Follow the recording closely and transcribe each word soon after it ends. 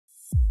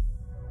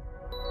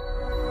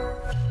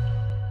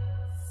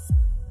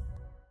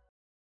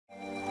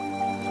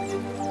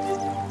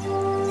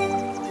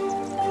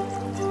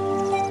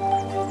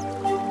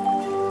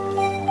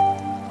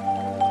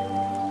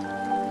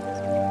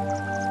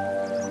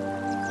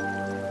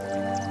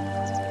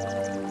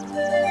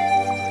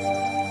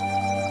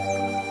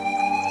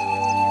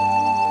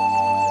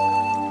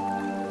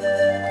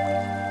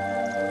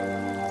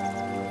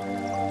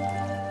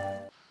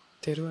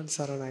තෙරුවන්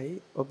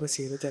සරණයි ඔබ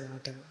සියලු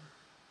දෙනාට.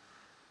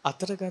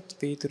 අතරගත්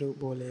වීදුරු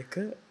බෝලයක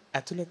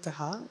ඇතුළත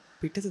හා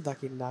පිටත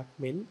දකින්නාක්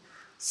මෙන්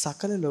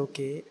සකල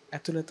ලෝකයේ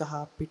ඇතුළත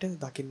හා පිටත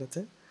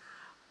දකින්නට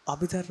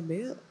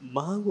අභිධර්මය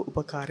මහඟු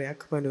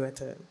උපකාරයක් වනු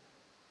ඇත.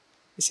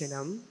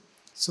 එසේනම්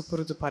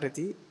සුපුරුදු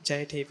පරිදි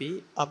ජය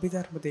TV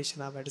අභිධර්ම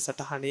දේශනා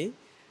වැඩසටහනේ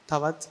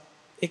තවත්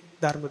එක්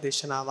ධර්ම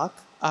දේශනාවක්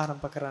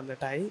ආරම්භ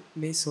කරන්නටයි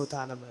මේ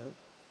සූදානම.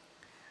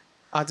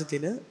 අද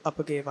දින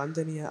අපගේ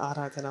වන්දනීය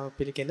ආරාධනාව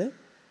පිළිගෙන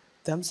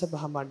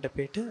ධම්සභා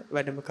මණ්ඩපයට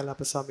වැඩම කළ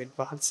අප ස්වාමින්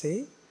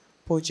වහන්සේ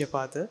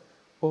පූජ්‍යපාද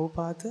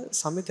ඕපාද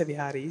සමිත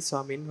විහාරී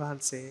ස්වාමින්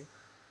වහන්සේ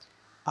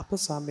අප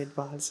ස්වාමින්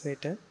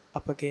වහන්සේට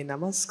අපගේ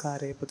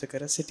নমස්කාරය පුද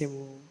කර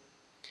සිටිමු.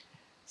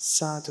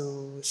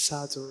 සාදු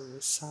සාදු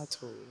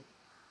සාදු.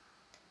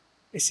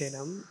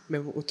 එසේනම්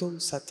මෙම උතුම්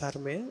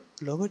සත්‍ය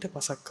ලොවට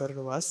පසක්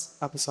කරනු වස්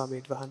අප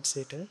ස්වාමින්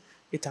වහන්සේට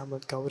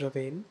ඊටමත්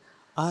ගෞරවයෙන්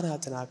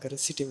ආරාධනා කර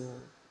සිටිමු.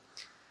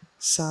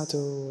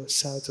 සාදු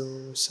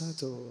සාදු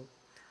සාදු.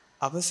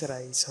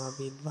 අවසරයි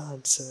ස්වාමීන්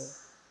වහන්ස.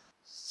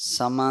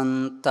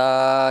 සමන්ත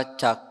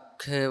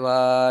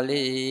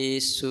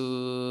චක්ඛවාලේසු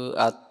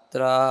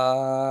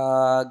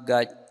අත්‍රා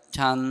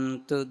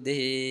ගච්ඡන්තු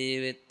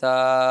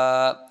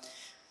දේවතා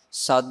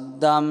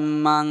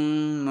සද්දම්මං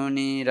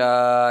මුනි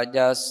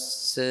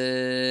රාජස්ස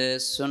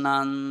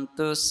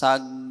සුනන්තු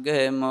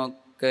සග්ග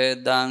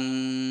මොක්ඛදං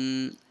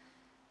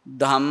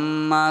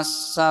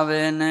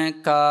ධම්මස්සවන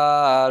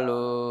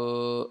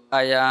කාලෝ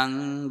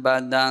අයං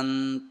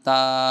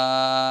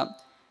බදන්තා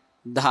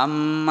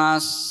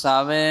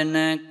ධම්මස්සවන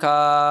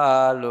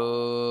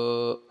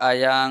කාලෝ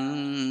අයං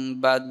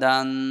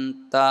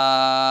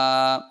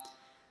බදන්තා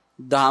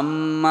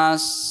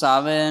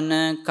ධම්මස්සවන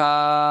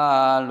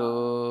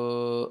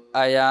කාලෝ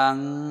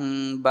අයං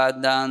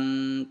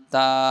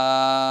බදන්තා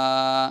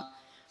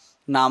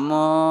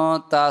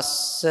නමෝ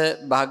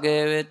තස්ස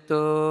භගවතු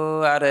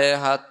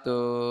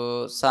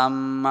අරහතු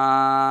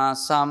සම්මා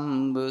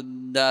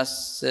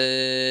සම්බුද්දස්ස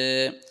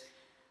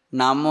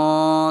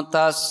නමෝ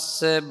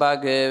තස්ස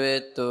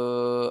භගවතු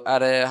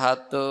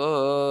අරහතු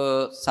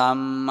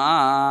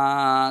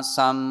සම්මා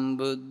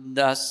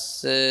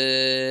සම්බුද්දස්ස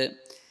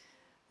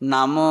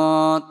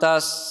නමෝ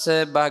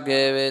තස්ස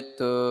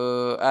භගවතු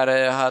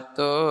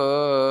අරහතු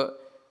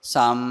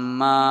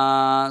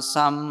සම්මා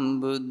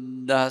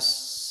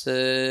සම්බුද්දස්ස.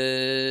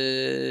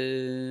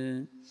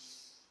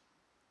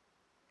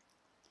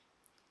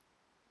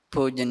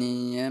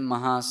 පූජනීය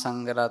මහා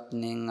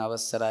සංඝරත්නයන්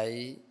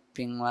අවසරයි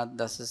පින්වත්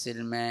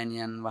දසසිල්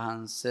මෑණියන්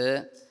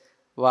වහන්සේ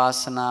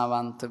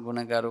වාසනාවන්ත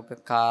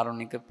ගුණගරුක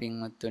කාරුණික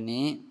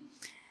පින්වත්නි,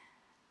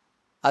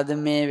 අද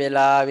මේ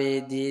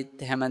වෙලාවේදී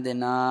හැම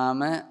දිනාම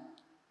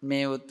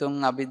මේ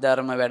උතුම්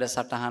අභිධර්ම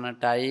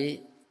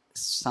වැඩසටහනටයි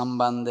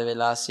සම්බන්ධ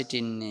වෙලා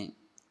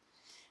සිටින්නේ.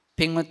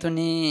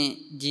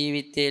 පින්වතුනි,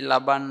 ජීවිතේ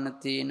ලබන්න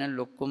තියෙන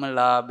ලොකුම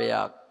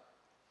ලාභයක්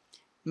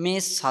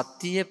මේ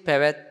සතිය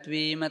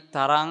පැවැත්වීම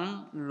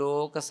තරම්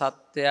ලෝක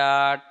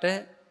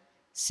සත්වයාට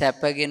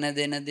සැපගෙන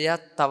දෙන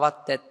දෙයක්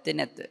තවත් ඇත්තේ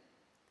නැත.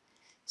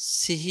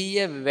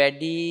 සිහිය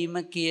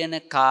වැඩිම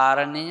කියන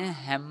කාරණය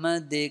හැම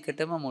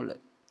දෙයකටම මුල.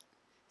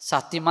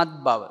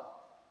 සතිමත් බව.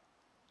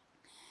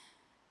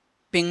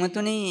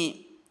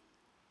 පින්වතුනි,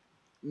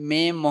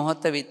 මේ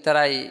මොහොත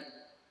විතරයි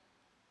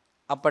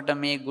අපට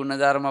මේ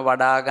ගුණධර්ම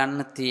වඩා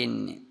ගන්න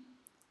තියෙන්නේ.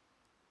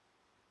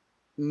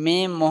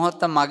 මේ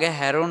මොහොත මග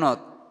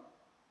හැරුණොත්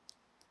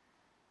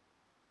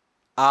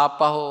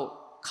ආපහු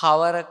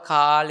කවර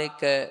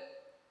කාලෙක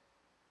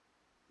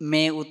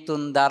මේ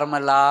උතුම්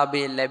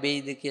ධර්මලාභය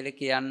ලැබෙයිද කියලා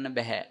කියන්න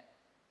බෑ.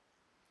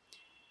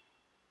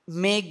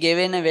 මේ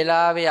ගෙවෙන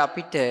වෙලාවේ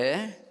අපිට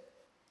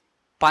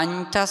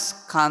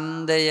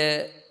පංචස්කන්ධය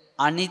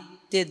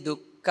අනිත්‍ය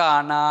දුක්ඛ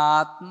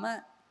අනාත්ම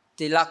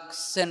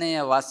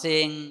ත්‍රිලක්ෂණය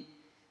වශයෙන්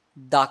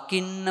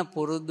දකින්න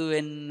පුරුදු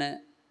වෙන්න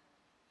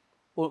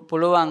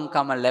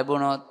පුළුවන්කම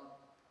ලැබුණොත්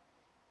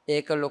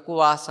ඒක ලොකු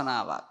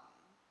වාසනාවක්.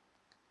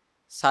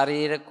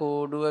 ශරීර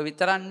කෝඩුව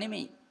විතරක්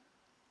නෙමෙයි,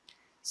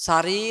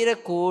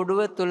 ශරීර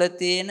කෝඩුව තුල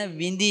තියෙන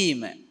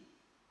විඳීම,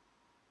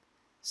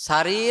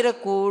 ශරීර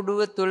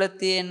කෝඩුව තුල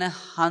තියෙන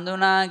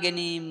හඳුනා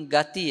ගැනීම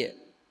ගතිය,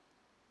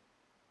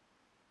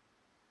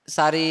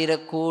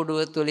 ශරීර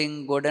කෝඩුව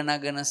තුලින්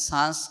ගොඩනගන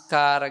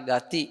සංස්කාර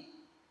ගති,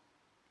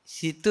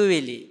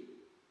 සිතුවිලි,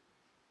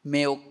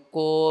 මේ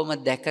ඔක්කොම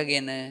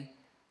දැකගෙන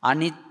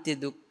අනිත්‍ය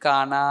දුක්ඛ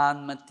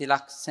අනාත්ම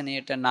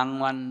ත්‍රිලක්ෂණයට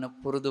නංවන්න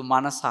පුරුදු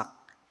මනසක්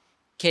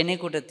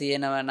කෙනෙකුට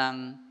තියෙනවා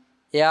නම්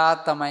එයා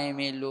තමයි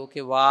මේ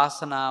ලෝකේ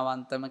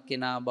වාසනාවන්තම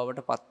කෙනා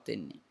බවට පත්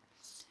වෙන්නේ.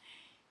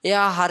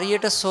 එයා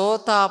හරියට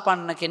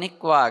සෝතාපන්න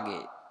කෙනෙක්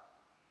වාගේ.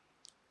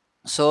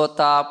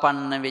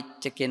 සෝතාපන්න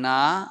වෙච්ච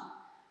කෙනා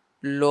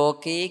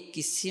ලෝකේ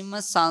කිසිම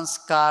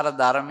සංස්කාර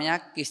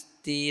ධර්මයක්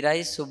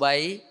ස්ථිරයි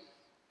සුබයි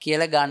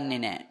කියලා ගන්නෙ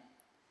නෑ.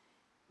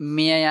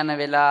 මිය යන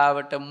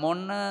වෙලාවට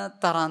මොන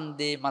තරම්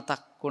දේ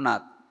මතක්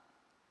වුණත්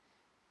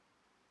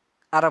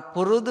අර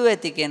පුරුදු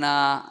ඇති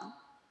කෙනා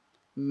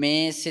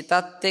මේ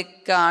සිතත්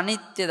එක්ක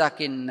අනිත්‍ය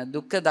දකින්න,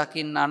 දුක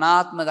දකින්න,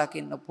 අනාත්ම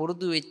දකින්න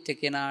පුරුදු වෙච්ච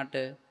කෙනාට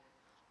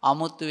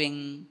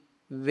අමුතුවෙන්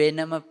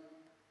වෙනම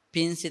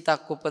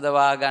පින්සිතක්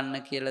උපදවා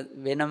ගන්න කියලා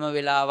වෙනම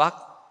වෙලාවක්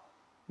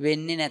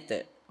වෙන්නේ නැත.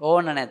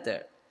 ඕන නැත.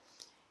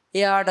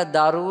 එයාට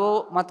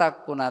දරුවෝ මතක්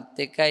වුණත්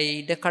එකයි,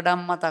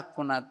 ඉඩකඩම් මතක්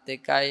වුණත්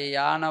එකයි,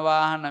 යාන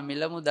වාහන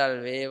මිල මුදල්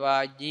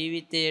වේවා,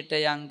 ජීවිතයට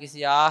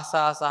යම්කිසි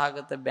ආසා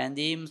සහගත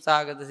බැඳීම්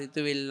සහගත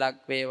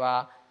සිතුවිල්ලක්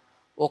වේවා,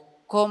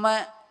 ඔක්කොම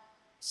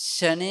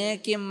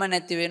ෂණයකින්ම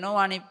නැති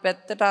වෙනවා අනිත්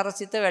පැත්තට අර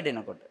සිත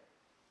වැඩෙනකොට.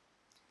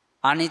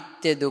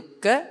 අනිත්‍ය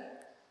දුක්ඛ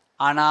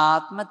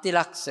අනාත්ම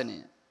ත්‍රිලක්ෂණය.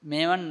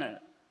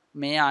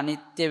 මේ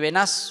අනිත්‍ය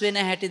වෙනස් වෙන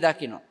හැටි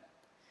දකින්න.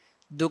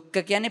 දුක්ඛ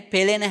කියන්නේ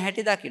පෙළෙන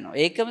හැටි දකින්න.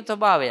 ඒකම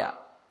ස්වභාවය.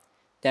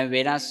 දැන්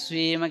වෙනස්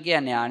වීම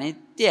කියන්නේ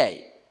අනිත්‍යයි.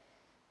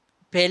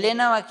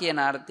 පෙළෙනවා කියන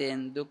අර්ථයෙන්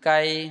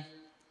දුකයි.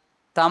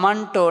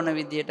 Tamanට ඕන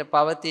විදියට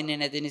පවතින්නේ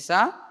නැති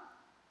නිසා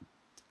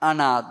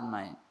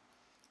අනාත්මයි.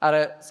 අර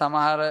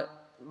සමහර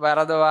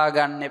වරදවා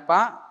ගන්න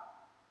එපා.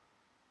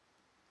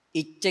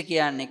 ඉච්ඡ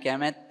කියන්නේ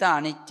කැමැත්ත,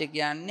 අනිච්ච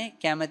කියන්නේ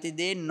කැමැති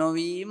දේ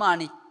නොවීම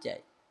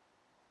අනිත්‍යයි.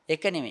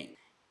 ඒක නෙමෙයි.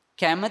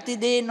 කැමැති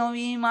දේ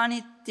නොවීම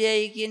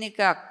අනිත්‍යයි කියන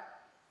එකක්.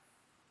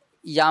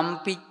 යම්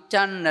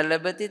පිච්ඡන්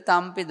නලබති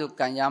තම්පි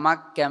දුක්ඛං.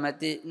 යමක්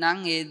කැමැති නම්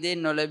ඒ දේ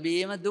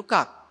නොලැබීම දුකක්.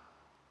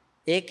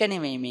 ඒක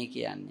නෙමෙයි මේ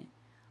කියන්නේ.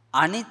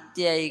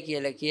 අනිත්‍යයි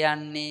කියලා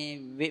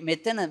කියන්නේ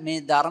මෙතන මේ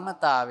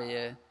ධර්මතාවය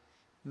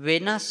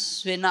වෙනස්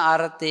වෙන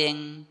අර්ථයෙන්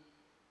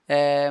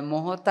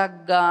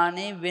මොහොතක්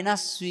ගානේ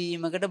වෙනස්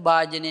වීමකට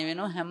භාජනය වෙන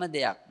හැම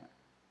දෙයක්ම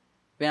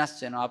වෙනස්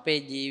වෙනවා. අපේ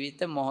ජීවිත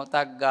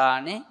මොහොතක්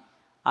ගානේ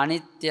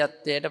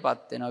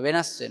අනිත්‍යත්වයටපත් වෙනවා,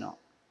 වෙනස් වෙනවා.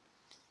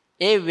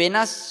 ඒ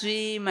වෙනස්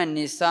වීම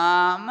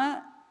නිසාම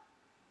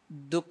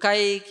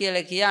දුකයි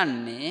කියලා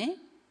කියන්නේ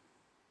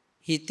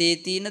හිතේ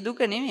තියෙන දුක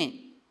නෙමෙයි.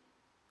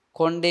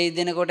 කොණ්ඩේ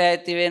දෙනකොට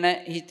ඇති වෙන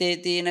හිතේ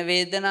තියෙන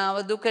වේදනාව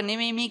දුක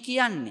නෙමෙයි මේ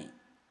කියන්නේ.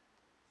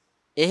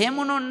 එහෙම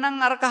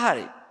උනොන්නම් අරක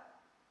හරි.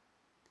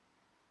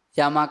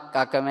 යමක්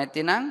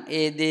අකමැති නම්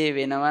ඒ දේ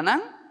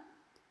වෙනවනම්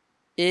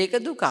ඒක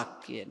දුකක්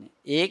කියන්නේ.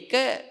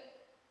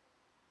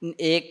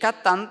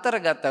 ඒකත්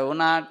අන්තර්ගත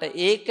වුණාට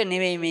ඒක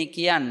නෙවෙයි මේ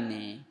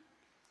කියන්නේ.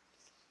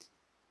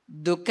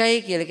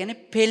 දුකයි කියලා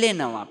කියන්නේ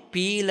පෙළෙනවා.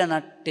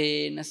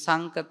 පීලනට්ඨේන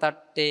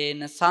සංකතට්ඨේන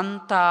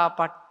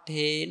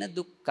සන්තාපට්ඨේන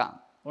දුක්ඛං.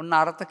 ඔන්න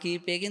අර්ථ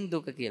කීපයකින්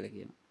දුක කියලා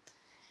කියනවා.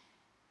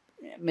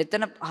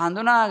 මෙතන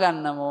හඳුනා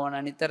ගන්න ඕන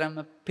නිතරම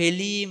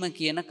පෙළීම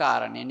කියන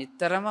කාරණය.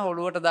 නිතරම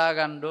ඔළුවට දා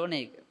ගන්න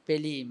ඕනේ ඒක.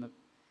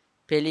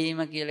 පෙළීම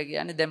කියලා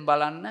කියන්නේ දැන්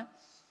බලන්න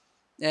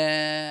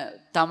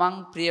තමන්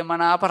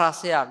ප්‍රියමනාප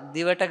රසයක්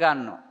දිවට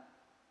ගන්නවා.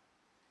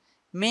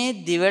 මේ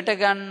දිවට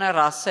ගන්න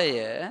රසය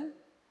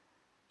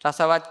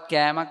රසවත්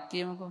කෑමක්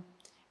කියමුකෝ.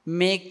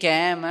 මේ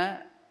කෑම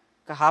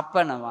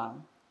හපනවා.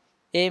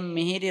 ඒ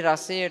මිහිරි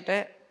රසයට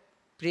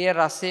ප්‍රිය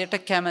රසයට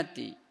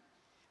කැමති.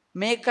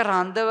 මේක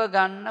රඳව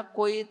ගන්න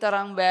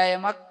කොයිතරම්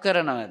වෑයමක්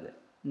කරනවද?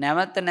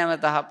 නැවත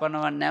නැවත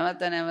හපනවා,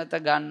 නැවත නැවත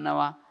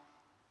ගන්නවා.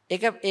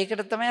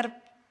 ඒකට තමයි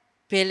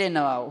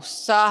පෙළෙනවා,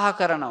 උත්සාහ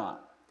කරනවා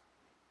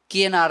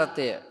කියන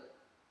අර්ථය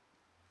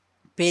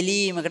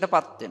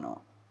පෙළීමකටපත් වෙනවා.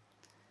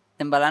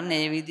 දැන් බලන්න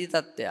මේ විදිහේ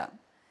තත්ත්වයක්.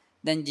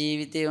 දැන්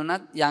ජීවිතේ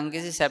උනත්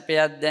යම්කිසි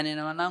සැපයක්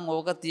දැනෙනවා නම්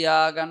ඕක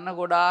තියාගන්න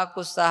ගොඩාක්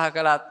උත්සාහ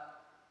කළත්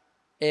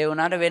ඒ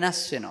උනාට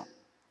වෙනස් වෙනවා.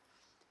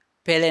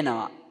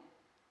 පෙළෙනවා.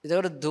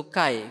 ඒකට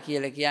දුකයි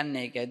කියලා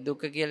කියන්නේ ඒකයි.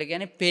 දුක කියලා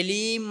කියන්නේ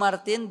පෙළීම්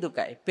අර්ථයෙන්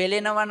දුකයි.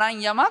 පෙළෙනවා නම්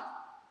යමක්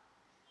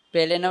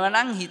පෙළෙනවා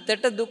නම්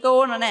හිතට දුක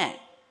ඕන නැහැ.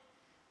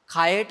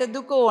 කයට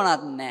දුක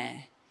ඕනත්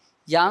නැහැ.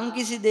 යම්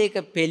කිසි දෙයක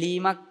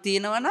පෙළීමක්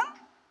තියෙනවා නම්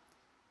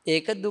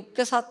ඒක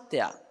දුක්ඛ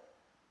සත්‍යයක්.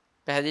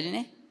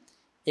 පැහැදිලිනේ?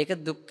 ඒක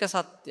දුක්ඛ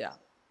සත්‍යයක්.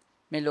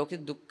 මේ ලෝකේ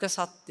දුක්ඛ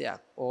සත්‍යයක්.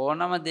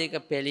 ඕනම දෙයක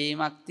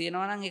පෙළීමක්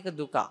තියෙනවා නම් ඒක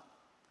දුකක්.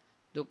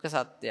 දුක්ඛ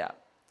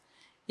සත්‍යයක්.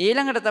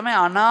 ඊළඟට තමයි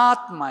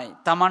අනාත්මයි.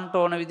 Tamanට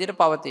ඕන විදිහට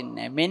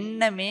පවතින්නේ. මෙන්න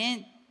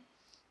මේ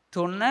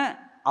තුන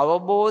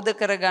අවබෝධ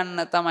කරගන්න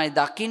තමයි,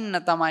 දකින්න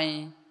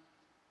තමයි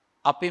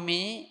අපි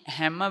මේ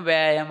හැම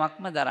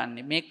වෑයමක්ම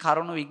දරන්නේ. මේ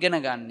කරුණු ඉගෙන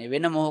ගන්න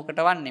වෙන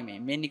මොහොකටවත් නෙමෙයි.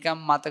 මේ නිකම්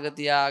මතක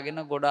තියාගෙන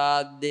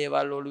ගොඩාක්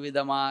දේවල් ඔළුවේ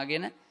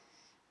දමාගෙන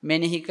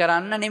මෙනෙහි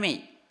කරන්න නෙමෙයි.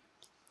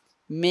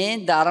 මේ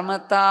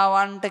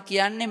ධර්මතාවන්ට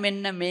කියන්නේ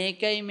මෙන්න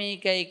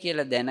මේකයි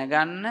කියලා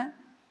දැනගන්න,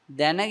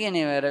 දැනගෙන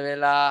ඉවර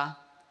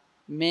වෙලා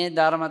මේ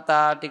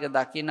ධර්මතා ටික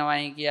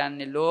දකින්නවයි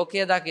කියන්නේ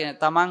ලෝකය දකින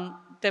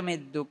තමන්ට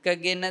මේ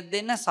දුකගෙන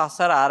දෙන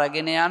සසර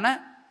අරගෙන යන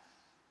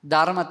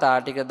ධර්මතා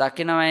ටික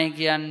දකින්නවයි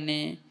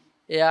කියන්නේ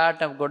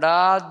එයාට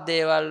ගොඩාක්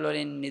දේවල්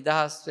වලින්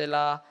නිදහස්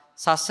වෙලා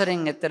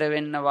සසරෙන් එතර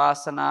වෙන්න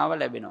වාසනාව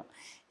ලැබෙනවා.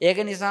 ඒක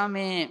නිසා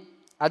මේ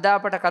අද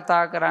අපට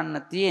කතා කරන්න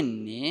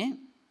තියෙන්නේ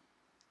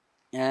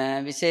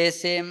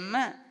විශේෂයෙන්ම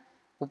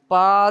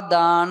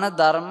උපාදාන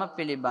ධර්ම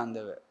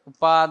පිළිබඳව.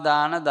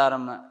 උපාදාන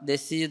ධර්ම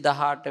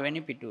 218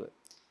 වෙනි පිටුව.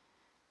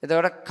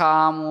 එතකොට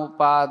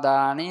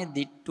කාමෝපාදානය,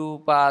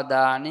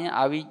 ditthූපාදානය,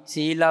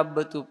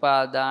 අවිසීලබ්බත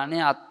උපාදානය,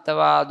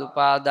 අත්තවාද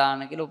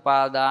උපාදාන කියලා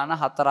උපාදාන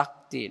 4ක්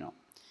තියෙනවා.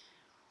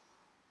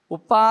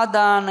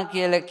 උපාදාන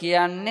කියලා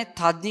කියන්නේ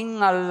තදින්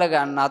අල්ල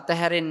ගන්න,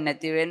 අතහැරෙන්නේ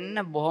නැති වෙන්න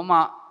බොහොම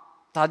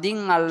තදින්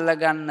අල්ල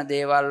ගන්න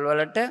දේවල්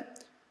වලට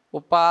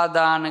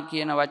උපාදාන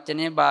කියන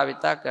වචනේ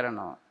භාවිතා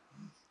කරනවා.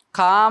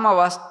 කාම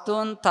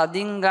වස්තුන්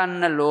තදින්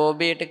ගන්න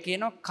ලෝභයට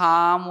කියනවා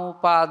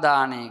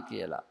කාමෝපාදානය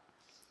කියලා.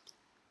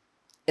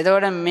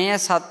 එතකොට මේ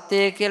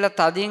සත්‍යය කියලා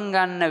තදින්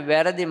ගන්න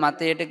වැරදි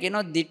මතයට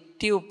කියනවා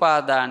දිට්ඨි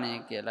උපාදානය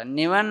කියලා.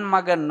 නිවන්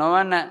මඟ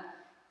නොවන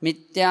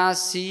මිත්‍යා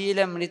සීල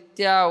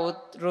මිත්‍යා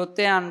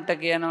වෘතයන්ට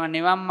කියනවා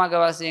නිවන් මඟ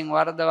වශයෙන්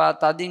වර්ධවා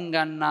තදින්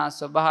ගන්නා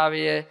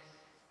ස්වභාවය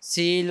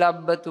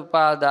සීලබ්බත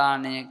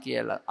උපාදානය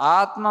කියලා.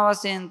 ආත්ම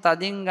වශයෙන්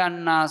තදින්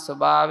ගන්නා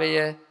ස්වභාවය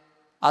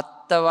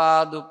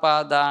අත්තවාද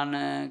උපාදාන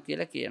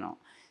කියලා කියනවා.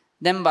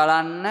 දැන්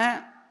බලන්න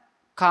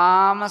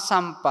කාම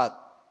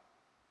සම්පත්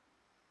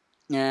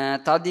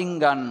තදින්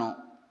ගන්නෝ.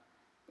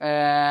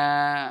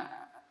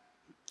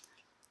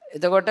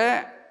 එතකොට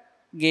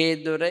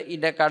ගේ දොර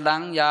ඉඩ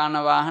කඩන් යාන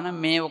වාහන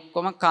මේ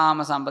ඔක්කොම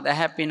කාම සම්පත.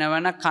 ඇහැ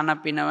පිනවන කන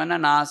පිනවන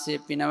නාසය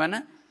පිනවන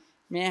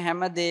මේ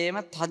හැම දෙයක්ම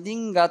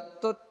තදින්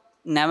ගත්තොත්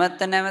නැවත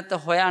නැවත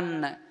හොයන්න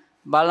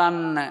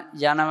බලන්න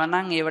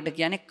යනවනම් ඒවට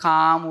කියන්නේ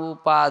කාම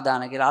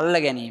උපාදාන කියලා. අල්ල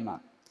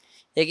ගැනීමක්.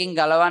 ඒකෙන්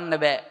ගලවන්න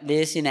බෑ.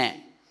 ලේසි නෑ.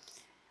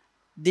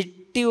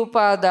 දිට්ඨි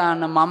උපාදාන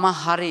මම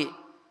හරි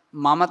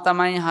මම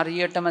තමයි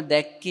හරියටම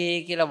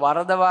දැක්කේ කියලා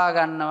වරදවා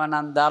ගන්නව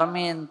නම්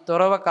ධර්මයෙන්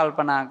තොරව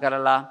කල්පනා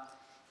කරලා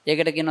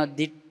ඒකට කියනවා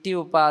දිට්ඨි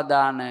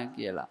උපාදාන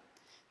කියලා.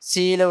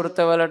 සීල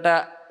වෘතවලට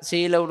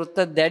සීල වෘත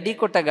දැඩි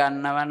කොට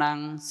ගන්නව නම්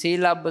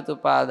සීලබ්බත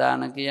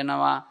උපාදාන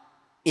කියනවා.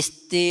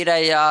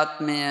 ස්ථීරයි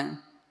ආත්මය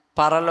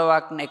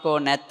පරලොවක් එකෝ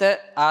නැත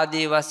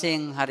ආදී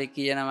වශයෙන් හරි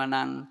කියනව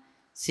නම්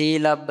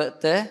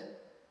සීලබ්බත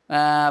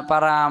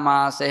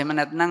පරාමාස. එහෙම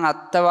නැත්නම්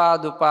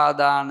අත්තවාද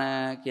උපාදාන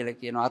කියලා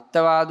කියනවා.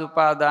 අත්තවාද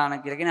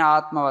උපාදාන කියලා කියන්නේ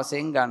ආත්ම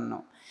වශයෙන්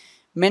ගන්නවා.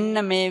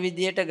 මෙන්න මේ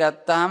විදියට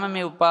ගත්තාම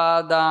මේ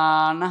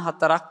උපාදාන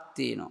හතරක්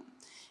තියෙනවා.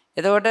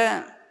 එතකොට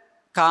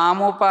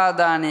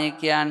කාමෝපාදානය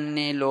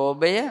කියන්නේ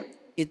ලෝභය.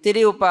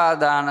 ඉතිරි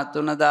උපාදාන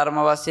තුන ධර්ම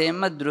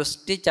වශයෙන්ම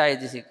දෘෂ්ටි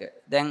චෛතසික.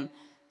 දැන්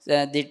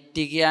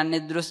දිට්ඨි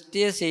කියන්නේ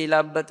දෘෂ්ටිය,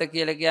 සීලබ්බත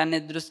කියලා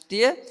කියන්නේ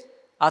දෘෂ්ටිය,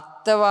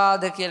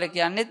 අත්තවාද කියලා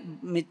කියන්නේ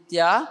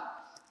මිත්‍යා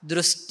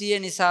දෘෂ්ටිය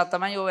නිසා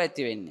තමයි ඕව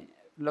ඇති වෙන්නේ.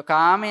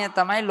 කාමය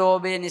තමයි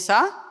ලෝභය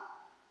නිසා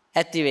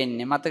ඇති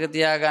වෙන්නේ. මතක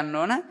තියාගන්න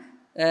ඕන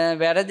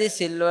වැරදි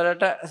සිල්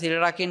වලට සිල්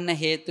රකින්න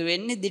හේතු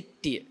වෙන්නේ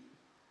දිට්ඨිය.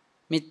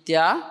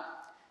 මිත්‍යා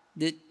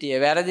දිට්ඨිය.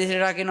 වැරදි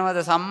සිල් රකින්නවද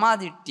සම්මා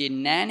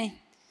දිට්ඨියෙන් නෑනේ.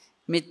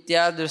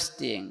 මිත්‍යා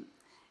දෘෂ්ටියෙන්.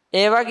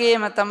 ඒ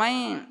වගේම තමයි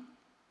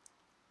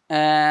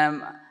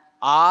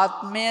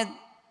ආත්මය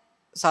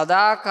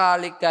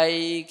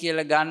සදාකාලිකයි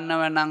කියලා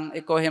ගන්නව නම්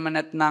ඒක එහෙම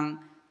නැත්නම්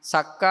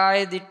සක්කාය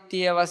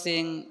දිට්ඨිය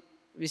වශයෙන්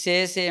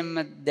විශේෂයෙන්ම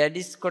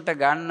දැඩිස් කොට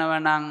ගන්නව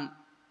නම්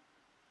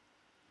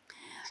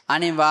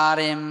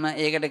අනිවාර්යයෙන්ම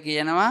ඒකට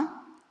කියනවා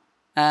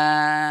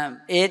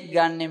ඒත්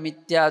ගන්න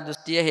මිත්‍යා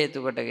දෘෂ්ටිය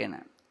හේතු කොටගෙන.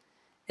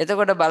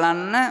 එතකොට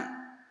බලන්න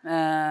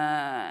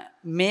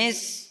මේ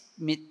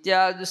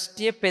මිත්‍යා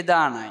දෘෂ්ටිය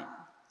ප්‍රධානයි.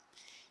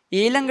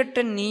 ඊළඟට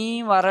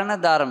නීවරණ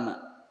ධර්ම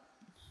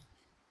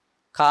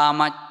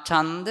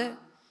කාමච්ඡන්ද,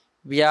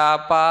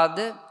 ව්‍යාපාද,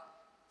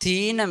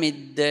 තීන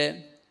මිද්ද,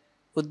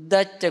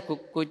 උද්ධච්ච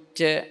කුක්කුච්ච,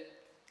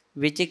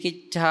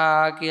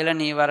 විචිකිච්ඡා කියලා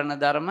නීවරණ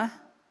ධර්ම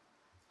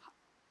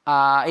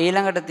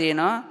ඊළඟට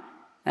තියෙනවා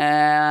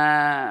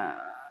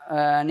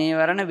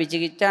නීවරණ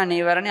විචිකිච්ඡා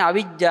නීවරණ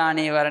අවිජ්ජා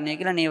නීවරණය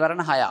කියලා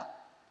නීවරණ 6ක්.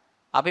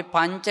 අපි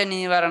පංච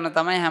නීවරණ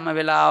තමයි හැම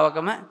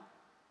වෙලාවකම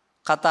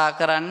කතා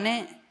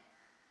කරන්නේ.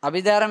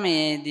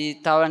 අභිධර්මයේදී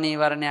තව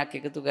නීවරණයක්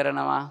එකතු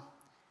කරනවා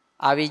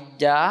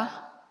අවිජ්ජා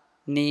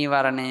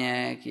නීවරණය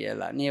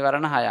කියලා.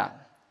 නීවරණ 6ක්.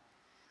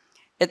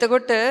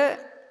 එතකොට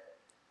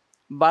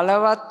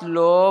බලවත්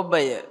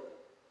ලෝභය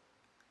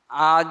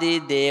ආදී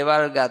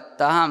දේවල්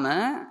ගත්තාම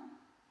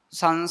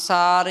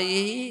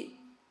සංසාරයේ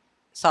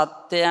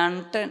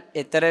සත්‍යයන්ට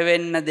එතර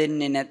වෙන්න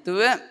දෙන්නේ නැතුව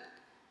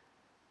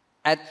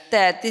ඇත්ත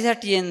ඇති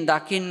සැටියෙන්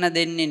දකින්න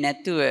දෙන්නේ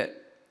නැතුව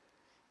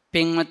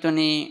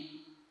පින්වතුනි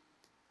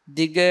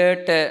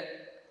දිගට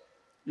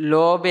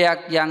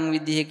ලෝභයක් යම්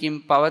විදිහකින්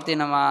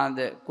පවතිනවාද,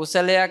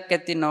 කුසලයක්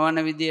ඇති නොවන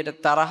විදිහට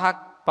තරහක්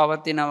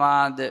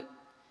පවතිනවාද,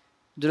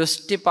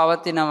 දෘෂ්ටි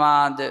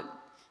පවතිනවාද,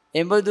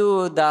 එබඳු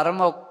ධර්ම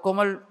ඔක්කොම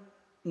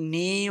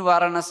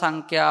නීවරණ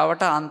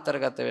සංඛ්‍යාවට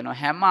අන්තර්ගත වෙනවා.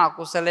 හැම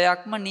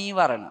අකුසලයක්ම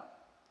නීවරණ.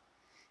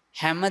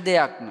 හැම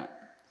දෙයක්ම.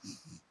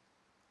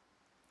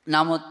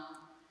 නමුත්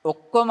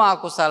ඔක්කොම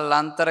අකුසල්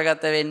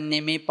අන්තර්ගත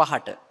වෙන්නේ මේ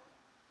පහට.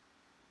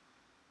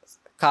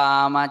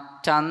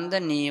 කාමච්ඡන්ද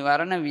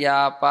නීවරණ,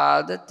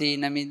 ව්‍යාපාද,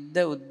 තීන මිද්ද,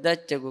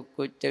 උද්ධච්ච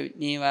කුක්කුච්ච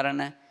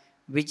නීවරණ,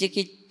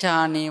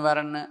 විචිකිච්ඡා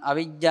නීවරණ,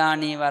 අවිජ්ජා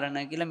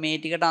නීවරණ කියලා මේ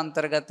ටිකට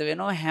අන්තර්ගත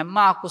වෙනවා හැම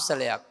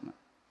අකුසලයක්ම.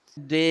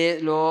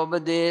 ලෝභ,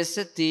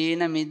 ද්වේෂ, තීන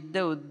මිද්ද,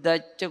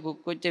 උද්ධච්ච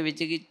කුක්කුච්ච,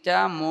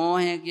 විචිකිච්ඡා,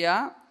 මෝහය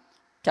කියා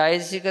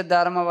චෛතසික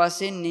ධර්ම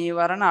වශයෙන්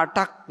නීවරණ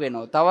 8ක්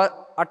වෙනවා. තව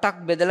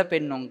 8ක් බෙදලා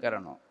පෙන්වුම්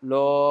කරනවා.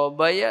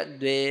 ලෝභය,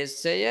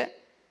 ද්වේෂය,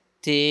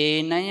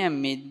 තීනය,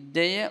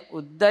 මිද්දය,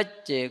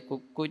 උද්ධච්චය,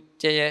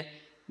 කුක්කුච්චය,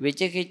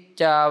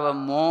 විචිකිච්ඡාව,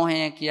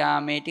 මෝහය කියා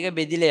මේ ටික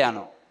බෙදිලා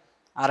යනවා.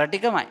 අර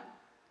ටිකමයි.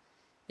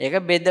 ඒක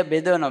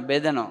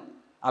බෙදනවා.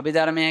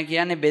 අභිධර්මය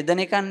කියන්නේ බෙදන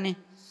එකන්නේ.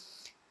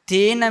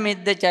 තීන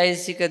මිද්ද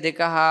චෛතසික දෙක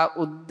හා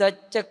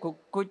උද්ධච්ච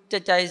කුක්කුච්ච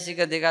චෛතසික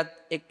දෙකත්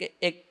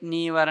එක්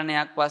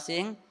නීවරණයක්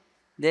වශයෙන්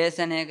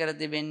දේශනය කර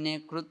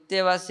තිබෙන්නේ කෘත්‍ය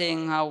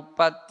වශයෙන් හා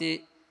උප්පත්ති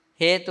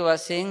හේතු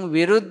වශයෙන්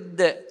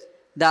විරුද්ධ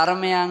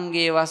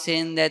ධර්මයන්ගේ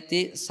වශයෙන් දැති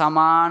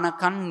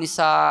සමානකම්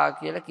නිසා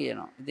කියලා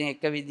කියනවා. ඉතින්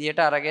එක විදියට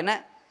අරගෙන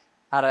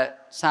අර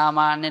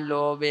සාමාන්‍ය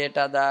ලෝභයට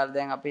අදාළ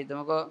දැන් අපි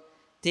හිතමුකෝ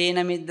තීන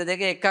මිද්ද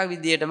දෙක එක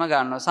විදියටම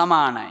ගන්නවා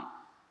සමානයි.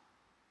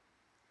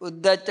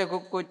 උද්ධච්ච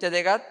කුක්කුච්ච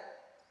දෙකත්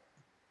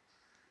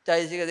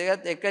චෛසික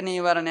දෙකත් එක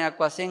නීවරණයක්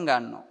වශයෙන්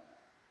ගන්නවා.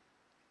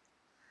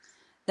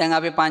 දැන්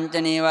අපි පංච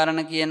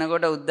නීවරණ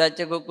කියනකොට උද්ධච්ච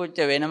කුක්කුච්ච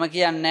වෙනම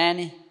කියන්නේ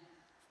නැහනේ.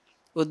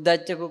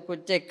 උද්ධච්ච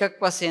කුක්කුච්ච එකක්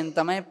වශයෙන්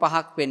තමයි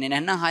පහක් වෙන්නේ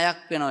නැත්නම් හයක්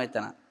වෙනවා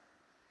එතන.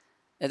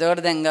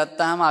 එතකොට දැන්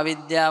ගත්තාම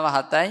අවිද්‍යාව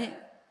 7යි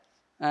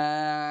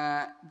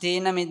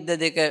තීන මිද්ද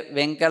දෙක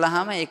වෙන්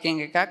කළාම එකෙන්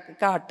එකක්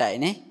 8යි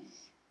නේ.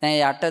 දැන්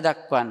 8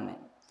 දක්වන්නේ.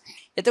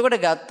 එතකොට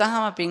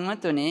ගත්තාම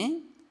පින්වතුනි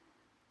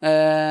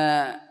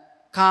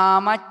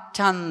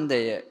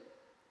කාමච්ඡන්දය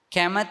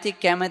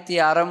කැමැති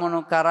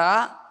අරමුණු කරා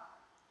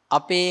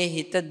අපේ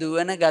හිත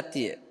දුවන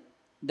ගතිය.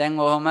 දැන්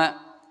ඔහොම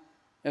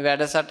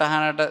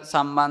වැඩසටහනට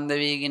සම්බන්ධ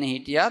වීගෙන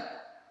හිටියත්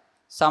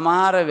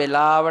සමහර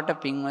වෙලාවට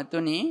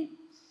පින්වතුනි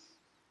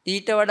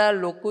ඊට වඩා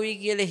ලොකුයි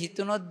කියලා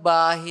හිතුනොත්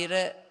බාහිර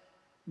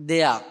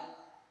දෙයක්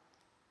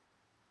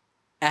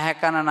ඇහැ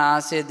කන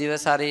නාසය දිව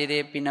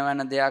ශරීරයේ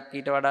පිනවන දෙයක්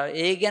ඊට වඩා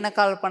ඒ ගැන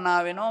කල්පනා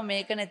වෙනවා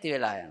මේක නැති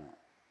වෙලා යනවා.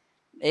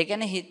 ඒ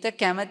කියන්නේ හිත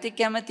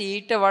කැමැති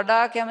ඊට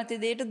වඩා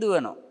කැමැති දෙයට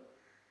දුවනවා.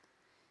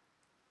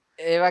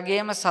 ඒ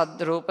වගේම සද්ද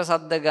රූප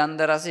සද්ද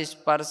ගන්ධ රස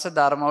ස්පර්ශ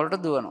ධර්ම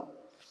වලට දුවනවා.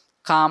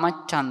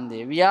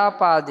 කාමච්ඡන්දේ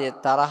ව්‍යාපාදයේ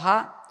තරහ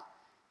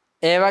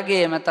ඒ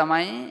වගේම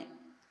තමයි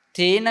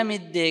තීන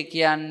මිද්දේ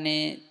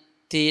කියන්නේ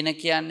තීන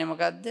කියන්නේ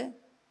මොකද්ද?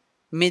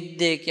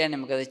 මිද්දේ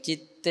කියන්නේ මොකද?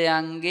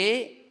 චිත්තයන්ගේ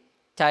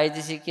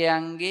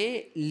චෛතසිකයන්ගේ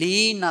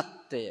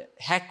ලීනත්වය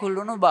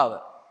හැකුළුණු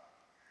බව.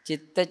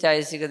 චිත්ත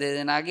චෛතසික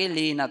දෙදෙනාගේ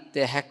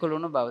ලීනත්වය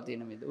හැකුළුණු බව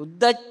තියෙන මිද.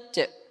 උද්දච්ච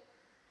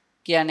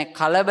කියන්නේ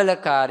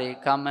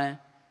කලබලකාරීකම,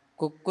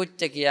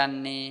 කුක්කුච්ච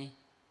කියන්නේ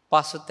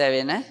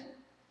පසුතැවෙන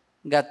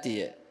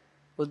ගතිය.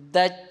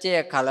 උද්දච්චය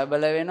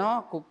කලබල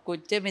වෙනවා,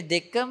 කුක්කුච්ච මේ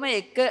දෙකම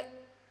එක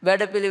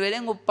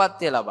වැඩපිළිවෙලෙන්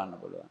උප්පත්තිය ලබන්න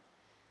පුළුවන්.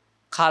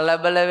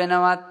 කලබල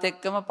වෙනවත්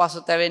එක්කම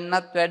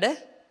පසුතැවෙන්නත් වැඩ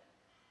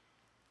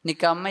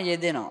නිකම්ම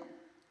යෙදෙනවා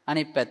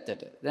අනිත්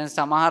පැත්තට. දැන්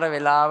සමහර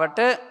වෙලාවට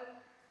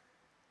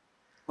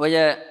ඔය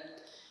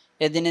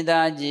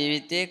එදිනෙදා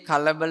ජීවිතේ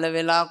කලබල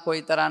වෙලා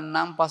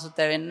කොයිතරම්නම්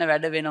පසුතැවෙන්න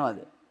වැඩ වෙනවද?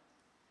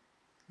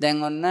 දැන්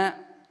ඔන්න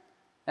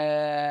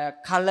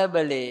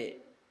කලබලේ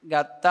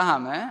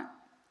ගත්තාම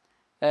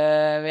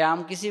යම්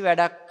කිසි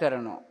වැඩක්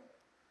කරනවා.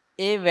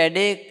 ඒ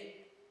වැඩේ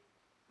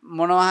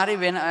මොනවා හරි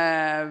වෙන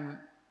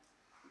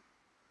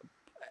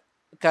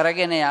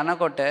කරගෙන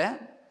යනකොට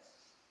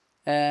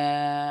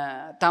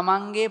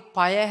තමන්ගේ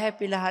পায়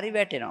හැපිලා හරි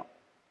වැටෙනවා.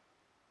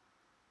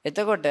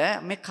 එතකොට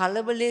මේ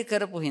කලබලේ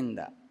කරපු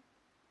හින්දා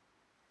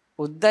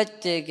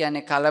උද්දච්චය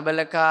කියන්නේ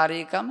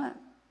කලබලකාරීකම,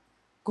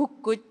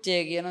 කුක්කුච්චය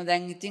කියන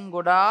දැන් ඉතින්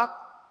ගොඩාක්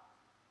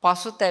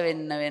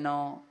පසුතැවෙන්න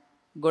වෙනවා.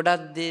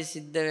 ගොඩක් දේ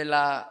සිද්ධ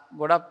වෙලා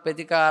ගොඩක්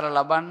ප්‍රතිකාර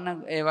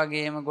ලබන්න ඒ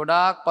වගේම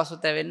ගොඩාක්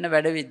පසුතැවෙන්න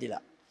වැඩ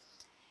විදිලා.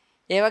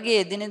 ඒ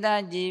වගේ එදිනෙදා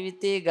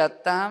ජීවිතේ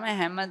ගත්තාම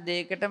හැම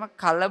දෙයකටම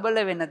කලබල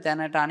වෙන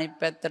තැනට අනිත්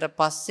පැත්තට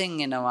පස්සෙන්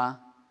එනවා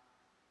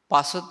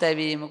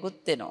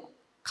පසුතැවීමකුත් එනවා.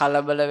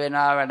 කලබල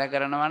වෙනා වැඩ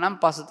කරනවා නම්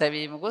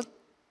පසුතැවීමකුත්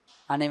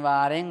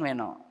අනිවාර්යෙන්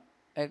වෙනවා.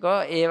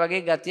 ඒ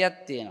වගේ ගතියක්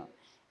තියෙනවා.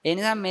 ඒ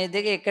නිසා මේ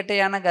දෙක එකට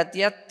යන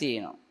ගතියක්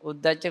තියෙනවා.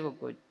 උද්දච්ච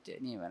කුක්කුච්ච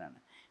නීවරණ.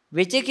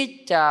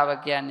 විචිකිච්ඡාව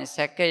කියන්නේ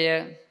සැකය.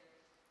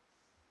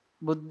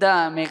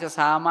 බුද්ධා මේක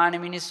සාමාන්‍ය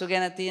මිනිස්සු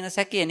ගැන තියෙන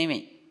සැකය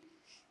නෙමෙයි.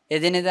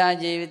 එදිනෙදා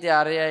ජීවිතයේ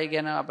අරයයි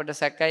ගැන අපිට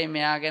සැකයි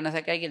මෙයා ගැන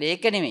සැකයි කියලා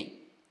ඒක නෙමෙයි.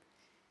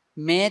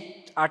 මේ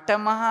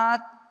අටමහා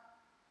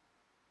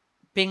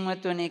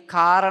පින්වතුනි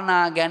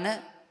කාරණා ගැන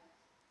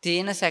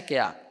තියෙන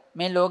සැකයක්.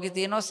 මේ ලෝකේ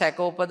තියෙන සැක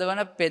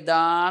උපදවන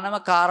ප්‍රධානම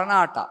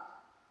කාරණා 8.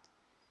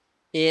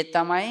 ඒ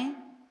තමයි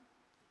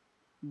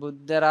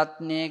බුද්ධ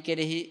රත්නය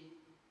කෙරෙහි,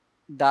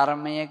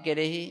 ධර්මය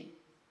කෙරෙහි,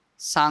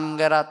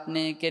 සංඝ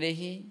රත්නය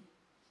කෙරෙහි,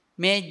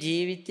 මේ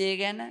ජීවිතය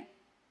ගැන,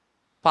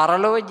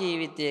 පරලොව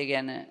ජීවිතය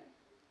ගැන,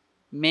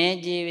 මේ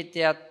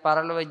ජීවිතයත්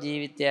පරලොව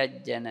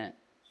ජීවිතයත් ගැන,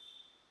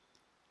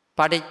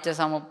 පටිච්ච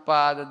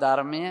සමුප්පාද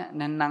ධර්මය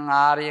නැත්නම්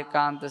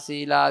ආර්යකාන්ත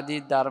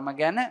සීලාදී ධර්ම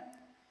ගැන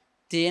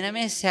තියෙන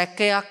මේ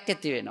සැකයක්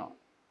ඇති වෙනවා.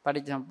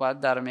 පටිච්ච සමුප්පාද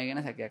ධර්මය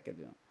ගැන සැකයක් ඇති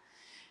වෙනවා.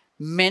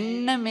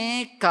 මෙන්න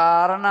මේ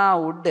කාරණා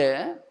උඩ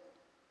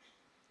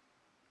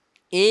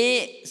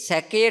ඒ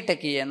සැකයට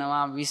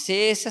කියනවා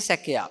විශේෂ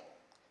සැකයක්.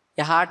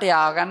 එහාට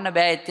ය아가න්න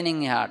බෑ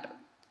එතනින් එහාට.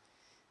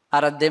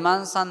 අර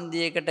දෙමන්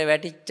සන්ධියකට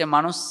වැටිච්ච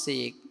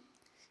මිනිස්සෙක්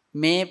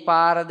මේ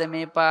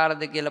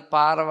පාරද කියලා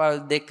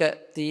පාරවල් දෙක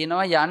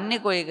තියෙනවා යන්නේ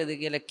කොයිකද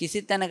කියලා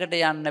කිසි තැනකට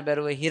යන්න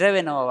බැරුව හිර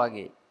වෙනවා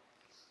වගේ.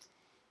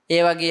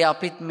 ඒ වගේ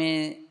අපිත් මේ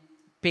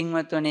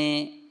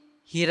පින්වතුනේ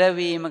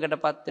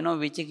හිරවීමකටපත් වෙනවා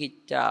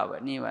විචිකිච්ඡාව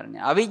නීවරණය.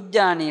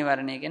 අවිජ්ජා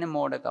නීවරණය කියන්නේ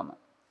මෝඩකම.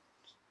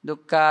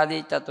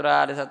 දුක්ඛාදී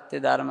චතුරාර්ය සත්‍ය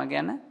ධර්ම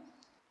ගැන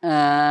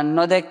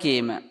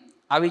නොදැකීම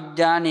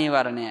අවිජ්ජා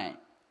නීවරණයයි.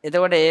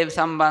 එතකොට ඒ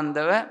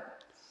සම්බන්ධව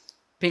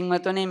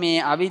පින්වතුනි මේ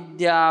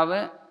අවිද්‍යාව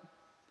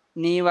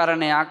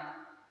නීවරණයක්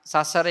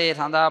සසරේ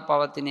සඳහා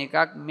පවතින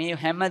එකක්. මේ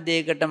හැම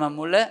දෙයකටම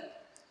මුල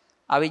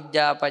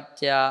අවිජ්ජා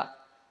පත්‍ය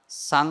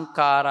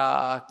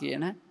සංඛාරා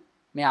කියන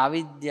මේ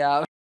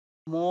අවිද්‍යාව,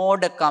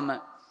 මෝඩකම,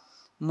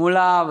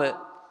 මුලාව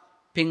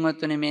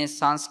පින්වත්නි මේ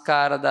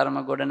සංස්කාර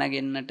ධර්ම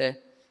ගොඩනගින්නට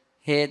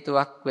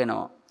හේතුවක්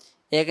වෙනවා.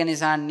 ඒක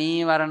නිසා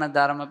නීවරණ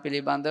ධර්ම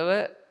පිළිබඳව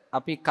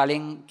අපි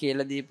කලින්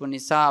කියලා දීපු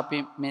නිසා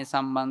අපි මේ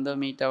සම්බන්ධව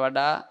මීට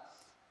වඩා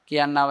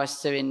කියන්න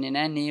අවශ්‍ය වෙන්නේ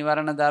නැහැ.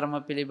 නීවරණ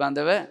ධර්ම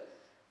පිළිබඳව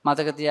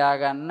මතක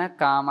තියාගන්න.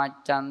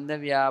 කාමච්ඡන්ද,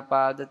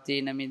 ව්‍යාපාද,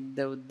 තීන මිද්ද,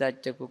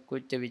 උද්ධච්ච,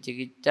 කුක්කුච්ච,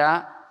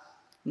 විචිකිච්ඡා,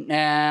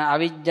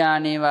 අවිජ්ජා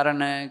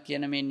නීවරණ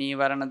කියන මේ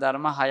නීවරණ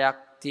ධර්ම 6ක්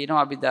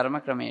තියෙනවා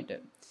අභිධර්ම ක්‍රමයට.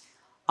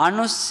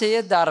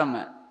 අනුස්සය ධර්ම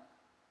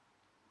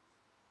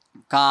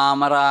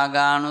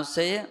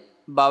කාමරාගානුසය,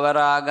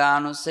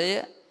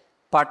 භවරාගානුසය,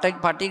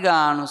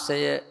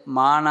 පටිඝානුසය,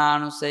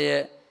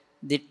 මානානුසය,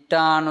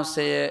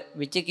 දිට්ඨානුසය,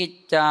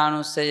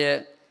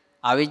 විචිකිච්ඡානුසය,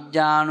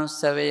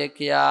 අවිජ්ජානුස්සවය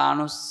කියා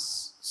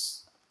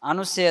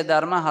අනුසය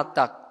ධර්ම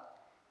 7ක්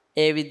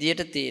ඒ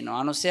විදියට තියෙනවා.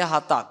 අනුසය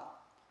 7ක්.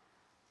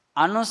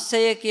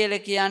 අනුසය කියලා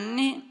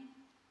කියන්නේ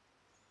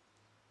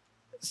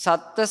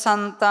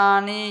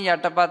සත්ත්වසන්තානී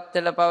යටපත්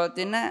වෙලා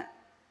පවතින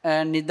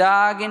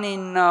නිදාගෙන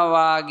ඉන්නා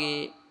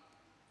වාගේ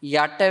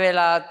යට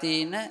වෙලා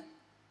තියෙන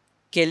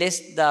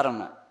කෙලෙස්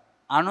ධර්ම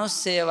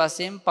අනුස්සය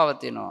වශයෙන්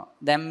පවතිනවා.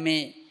 දැන්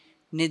මේ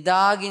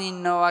නිදාගෙන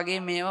ඉන්නා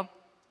වගේ මේවා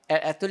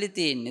ඇතුලේ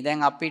තියෙන්නේ.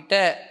 දැන් අපිට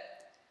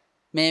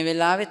මේ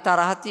වෙලාවේ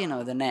තරහ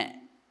තියනවද?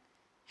 නැහැ.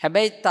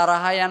 හැබැයි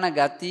තරහ යන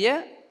ගතිය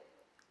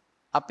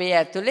අපේ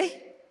ඇතුලේ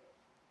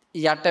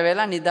යට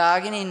වෙලා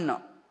නිදාගෙන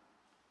ඉන්නවා.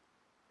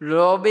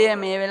 ලෝභය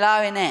මේ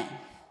වෙලාවේ නැහැ.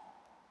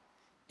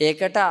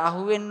 ඒකට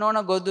අහු වෙන්න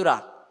ඕන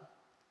ගොදුරක්.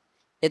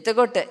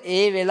 එතකොට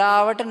ඒ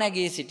වෙලාවට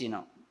නැගී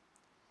සිටිනවා.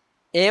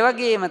 ඒ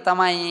වගේම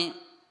තමයි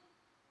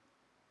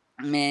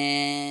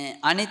මේ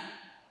අනිත්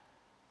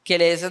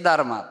කෙලෙස්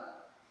ධර්මත්.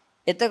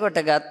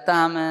 එතකොට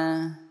ගත්තාම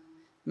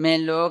මේ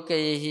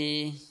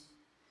ලෝකයේහි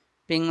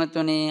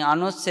පින්වතුනි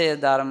අනුස්සය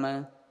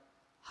ධර්ම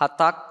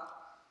 7ක්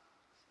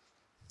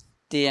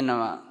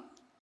තියෙනවා.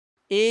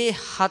 ඒ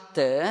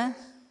 7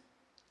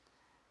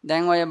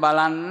 දැන් ඔය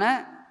බලන්න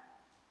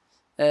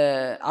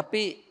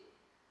අපි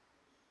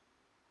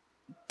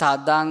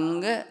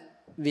තදංග,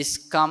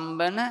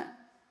 විස්කම්බන,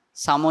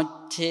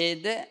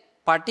 සමුච්ඡේද,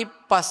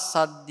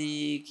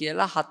 පටිපස්සද්දී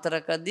කියලා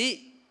 4කදී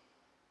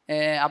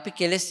අපි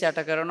කෙලෙස්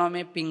යට කරනවා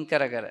මේ පින්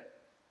කර කර.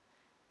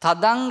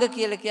 තදංග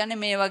කියලා කියන්නේ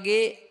මේ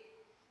වගේ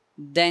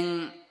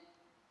දැන්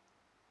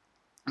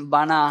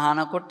බණ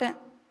අහනකොට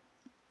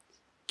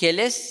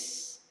කෙලෙස්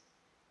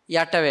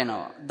යට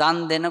වෙනවා.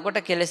 දන්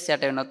දෙනකොට කෙලෙස්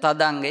යට වෙනවා.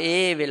 තදංග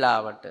ඒ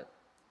වෙලාවට.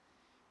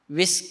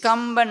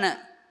 විස්කම්බන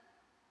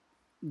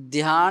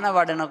ධ්‍යාන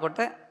වඩනකොට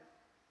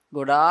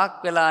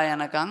ගොඩාක් වෙලා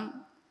යනකම්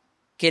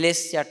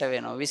කෙලෙස් යට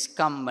වෙනවා.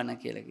 විස්කම්බන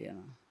කියලා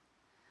කියනවා.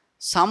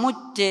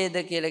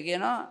 සමුච්ඡේද කියලා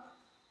කියනවා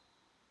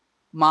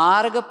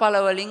මාර්ගඵල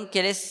වලින්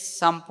කෙලෙස්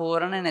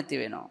සම්පූර්ණ නැති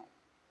වෙනවා.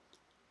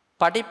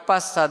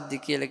 පටිපස්සද්දි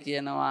කියලා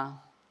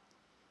කියනවා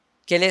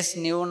කෙලෙස්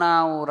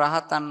නිවුණා වූ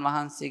රහතන්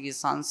වහන්සේගේ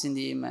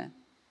සංසිඳීම.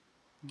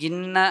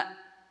 ගින්න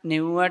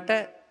නිව්වට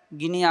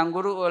ගිනි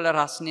අඟුරු වල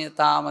රස්නිය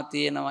තාම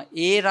තියෙනවා.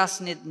 ඒ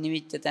රස්නෙත්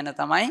නිවිච්ච තැන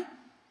තමයි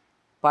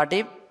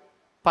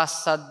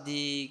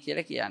පටිපස්සද්දී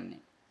කියලා කියන්නේ.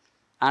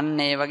 අන්න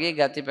ඒ වගේ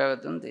ගති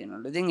පැවතුම්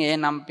තියෙනවා. ඉතින් ඒ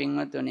නම්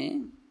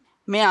පින්වතුනි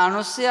මේ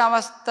අනුස්සය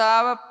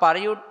අවස්ථාව,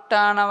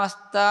 පරිඋට්ටාන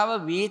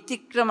අවස්ථාව,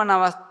 වීතික්‍රමන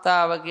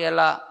අවස්ථාව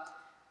කියලා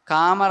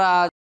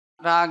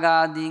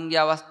කාමරාගාදීන්ගේ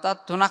අවස්ථා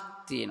 3ක්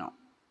තියෙනවා.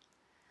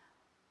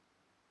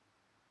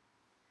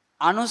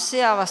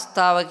 අනුස්සය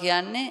අවස්ථාව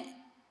කියන්නේ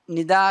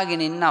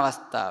නිදාගෙන ඉන්න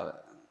අවස්ථාව.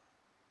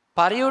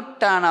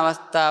 පරිඋට්ටාන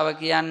අවස්ථාව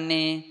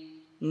කියන්නේ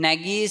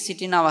නැගී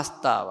සිටින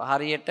අවස්ථාව.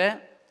 හරියට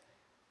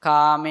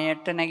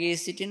කාමයට නැගී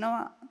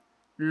සිටිනවා,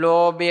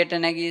 ලෝභයට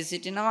නැගී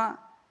සිටිනවා,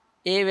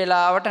 ඒ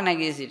වෙලාවට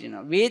නැගී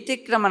සිටිනවා.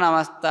 වීතික්‍රමන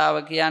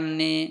අවස්ථාව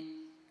කියන්නේ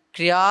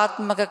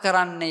ක්‍රියාත්මක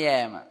කරන්න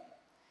යෑම.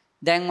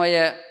 දැන් ඔය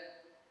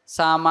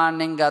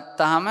සාමාන්‍යයෙන්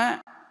ගත්තාම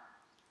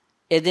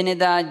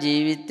එදිනෙදා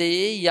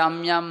ජීවිතයේ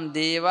යම් යම්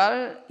දේවල්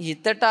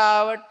හිතට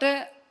ආවට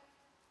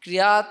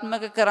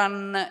ක්‍රියාත්මක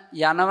කරන්න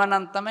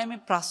යනවනම් තමයි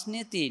මේ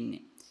ප්‍රශ්නේ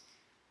තියෙන්නේ.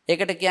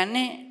 ඒකට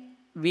කියන්නේ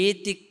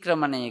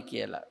වීතික්‍රමණය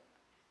කියලා.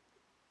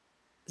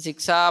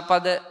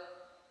 ශික්ෂාපද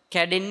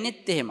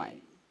කැඩෙන්නෙත්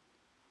එහෙමයි.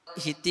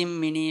 හිතින්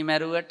මිනී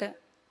මැරුවට,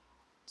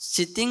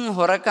 සිතින්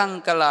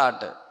හොරකම්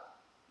කළාට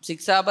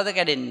ශික්ෂාපද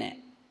කැඩෙන්නේ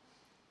නැහැ.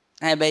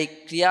 හැබැයි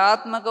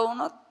ක්‍රියාත්මක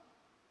වුණොත්,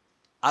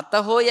 අත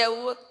හෝ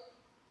යවුවොත්,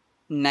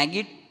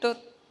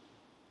 නැගිට්ටොත්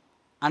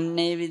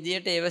අන්නේ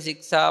විදියට ඒව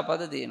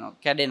ශික්ෂාපද තියෙනවා.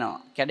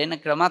 කැඩෙනවා. කැඩෙන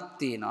ක්‍රමක්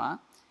තියෙනවා.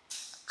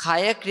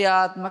 කය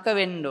ක්‍රියාත්මක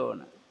වෙන්න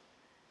ඕන.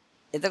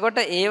 එතකොට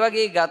ඒ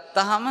වගේ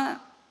ගත්තහම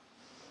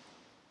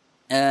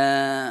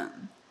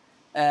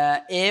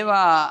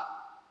ඒවා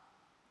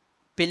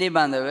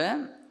පිළිබඳව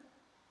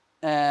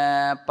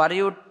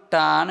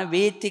පරිඋට්ටාන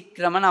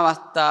වීතික්‍රමන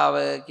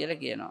අවස්ථාව කියලා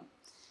කියනවා.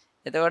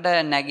 එතකොට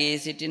නැගී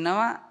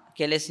සිටිනවා,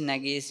 කෙලෙස්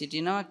නැගී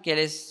සිටිනවා,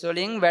 කෙලෙස්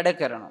වලින් වැඩ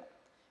කරනවා.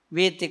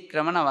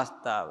 වීතික්‍රමන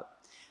අවස්ථාව.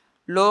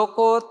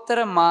 ලෝකෝත්තර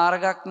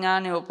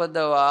මාර්ගඥානෙ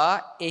උපදවා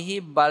එහි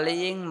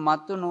බලයෙන්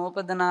මතු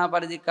නූපදනා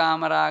පරිදි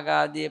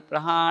කාමරාගාදී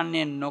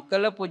ප්‍රහාණය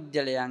නොකළ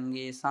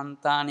පුජ්‍යලයන්ගේ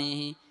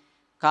సంతානෙහි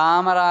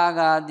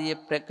කාමරාගාදී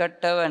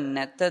ප්‍රකටව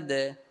නැතද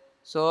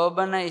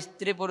සෝබන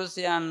ස්ත්‍රී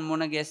පුරුෂයන්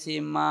මුණ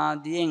ගැසීම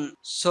ආදියෙන්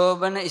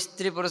සෝබන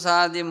ස්ත්‍රී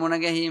පුරුෂාදී මුණ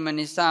ගැහිම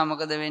නිසා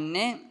මොකද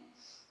වෙන්නේ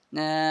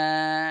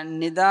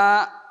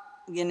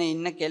නිදාගෙන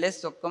ඉන්න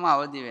කෙලෙස් ඔක්කොම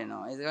අවදි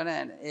වෙනවා.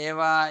 ඒකෝනේ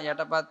ඒවා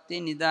යටපත්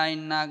වී නිදා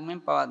ඉන්නාක්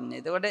මෙන් පවත්නේ.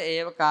 එතකොට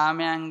ඒව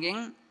කාමයන්ගෙන්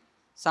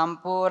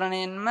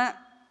සම්පූර්ණයෙන්ම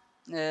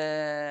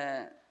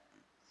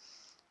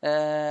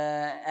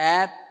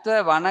ඈත්ව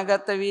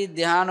වනගත වී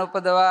ධ්‍යාන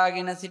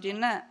උපදවාගෙන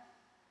සිටින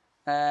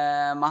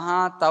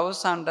මහා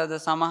තවුසන්ටද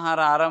සමහර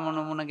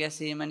අරමුණු මුණ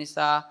ගැසීම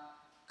නිසා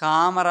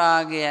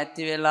කාමරාගය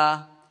ඇති වෙලා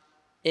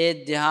ඒ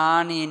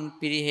ධ්‍යානීන්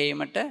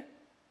පිරිහීමට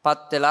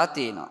පත් වෙලා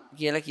තියෙනවා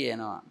කියලා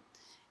කියනවා.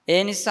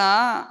 ඒ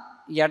නිසා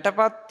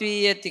යටපත්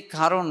වී ඇති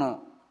කරුණු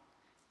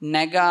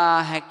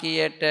නැගා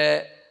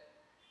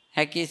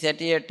හැකි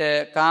සැටියට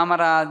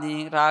කාමරාදී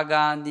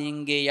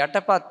රාගාදීන්ගේ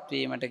යටපත්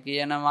වීමට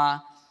කියනවා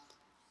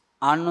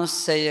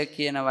අනුස්සය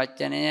කියන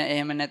වචනය.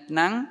 එහෙම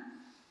නැත්නම්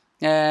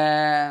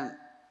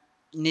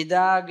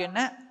නිදාගෙන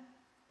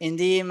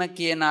ඉඳීම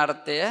කියන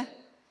අර්ථය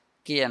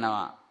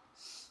කියනවා.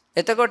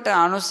 එතකොට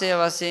අනුසය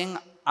වශයෙන්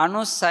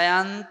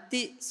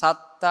අනුසයන්ති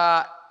සත්තා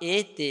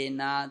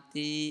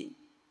ඒතේනාති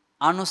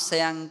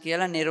අනුසයන්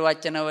කියලා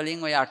නිර්වචන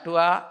වලින් ඔය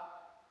අටුවා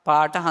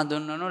පාට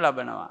හඳුන්වනු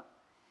ලබනවා.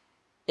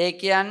 ඒ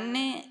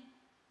කියන්නේ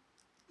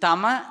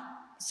තම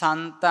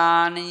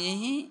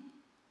సంతානෙහි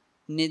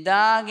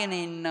නිදාගෙන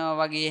ඉන්නවා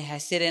වගේ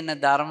හැසිරෙන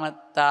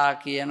ධර්මතා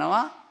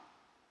කියනවා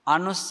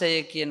අනුස්සය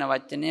කියන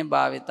වචනේ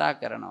භාවිතා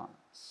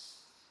කරනවා.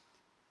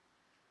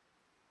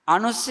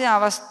 අනුස්සය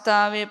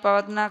අවස්ථාවේ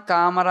පවත්න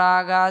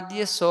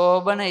කාමරාගාදී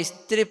සෝබන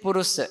ස්ත්‍රී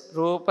පුරුෂ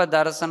රූප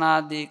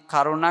දර්ශනාදී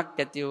කරුණක්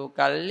ඇති වූ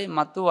කල්ලි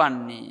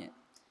මතුවන්නේය.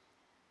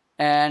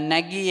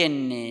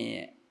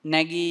 නැගියෙන්නේය.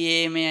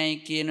 නැගියීමයි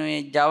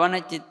කියනුවේ ජවන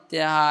චිත්තය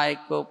හා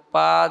එක්ක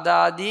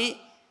උපාදාදී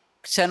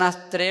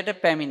ක්ෂණස්ත්‍රයට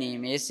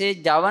පැමිණීම. එසේ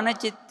ජවන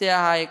චිත්තය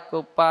හා එක්ක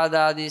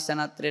උපාදාදී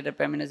ක්ෂණස්ත්‍රයට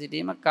පැමිණ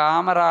සිටීම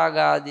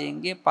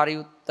කාමරාගාදීන්ගේ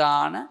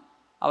පරිඋත්ථාන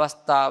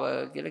අවස්ථාව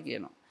කියලා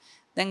කියනවා.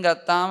 දැන්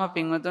ගත්තාම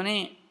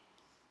පින්වතුනි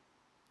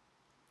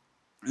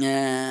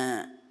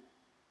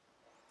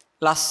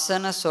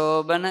ලස්සන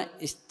සෝබන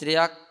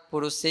ස්ත්‍රියක්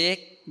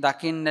පුරුෂයෙක්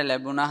දකින්න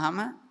ලැබුණහම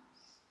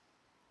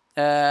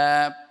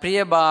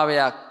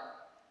ප්‍රියභාවයක්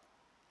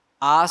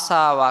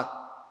ආසාවක්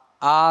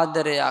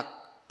ආදරයක්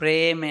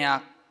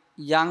ප්‍රේමයක්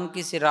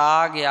යම්කිසි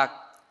රාගයක්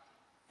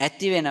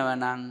ඇති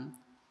වෙනවනම්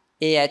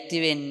ඒ ඇති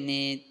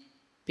වෙන්නේ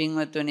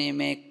පින්වතුනි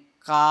මේ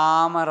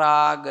කාම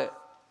රාග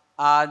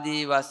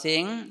ආදී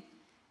වශයෙන්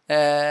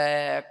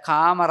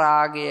කාම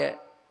රාගය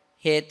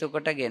හේතු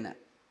කොටගෙන.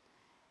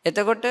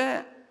 එතකොට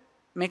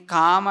මේ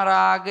කාම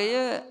රාගය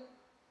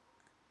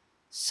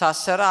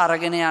සසර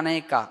අරගෙන යන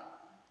එකක්.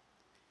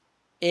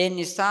 ඒ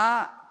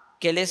නිසා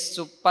කෙලෙස්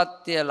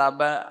උප්පත්තිය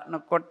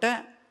ලබනකොට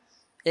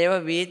ඒව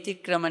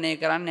වීතික්‍රමණය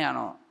කරන්න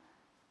යනවා.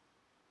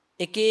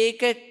 එක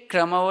එක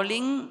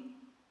ක්‍රමවලින්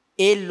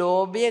ඒ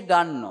ලෝභය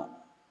ගන්නවා.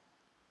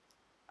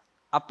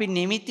 අපි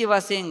නිමිති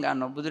වශයෙන්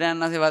ගන්නවා.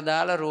 බුදුරජාණන් වහන්සේ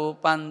වදාළ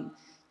රූපං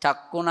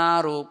චක්කුණා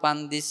රූපං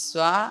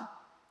දිස්වා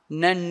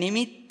න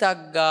නිමිත්තක්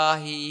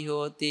ගාහි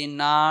හෝති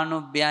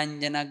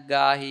නානුභ්‍යංජනක්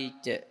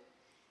ගාහිච්ච.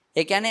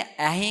 ඒ කියන්නේ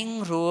ඇහින්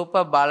රූප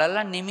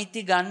බලලා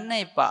නිමිති ගන්න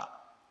එපා.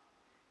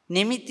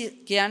 නිමිති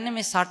කියන්නේ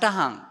මේ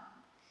සටහන්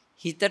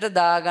හිතට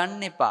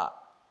දාගන්න එපා.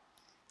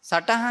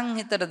 සටහන්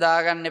හිතට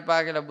දාගන්න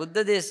එපා කියලා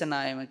බුද්ධ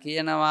දේශනාවෙම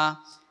කියනවා.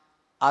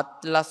 අත්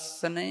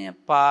ලස්සනය,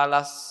 පා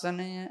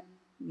ලස්සනය,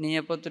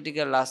 නියපොතු ටික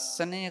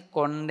ලස්සනය,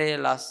 කොණ්ඩේ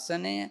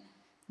ලස්සනය,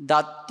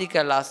 දත් ටික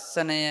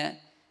ලස්සනය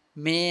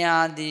මේ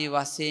ආදී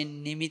වශයෙන්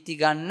නිමිති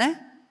ගන්න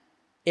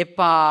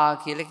එපා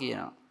කියලා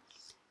කියනවා.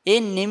 ඒ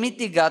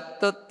නිමිති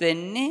ගත්තොත්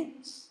වෙන්නේ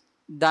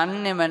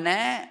දන්නේම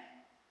නැහැ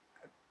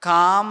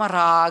කාම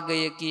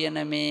රාගය කියන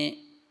මේ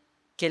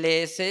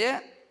කෙලෙසය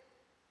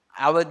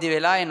අවදි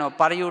වෙලා එනවා.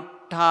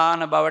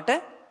 පරිඋත්ථාන බවට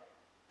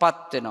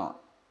පත් වෙනවා.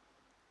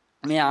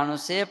 මේ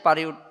අනුසය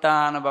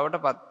පරිඋත්ථාන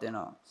බවට පත්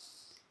වෙනවා.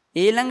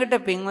 ඊළඟට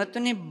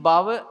පින්වතුනි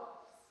භව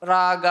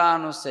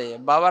රාගානුසය.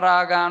 භව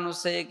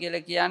රාගානුසය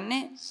කියලා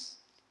කියන්නේ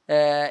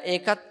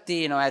ඒකත්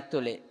තියෙනවා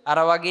ඇතුලේ. අර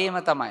වගේම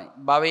තමයි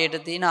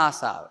භවයට තියෙන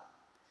ආසාව.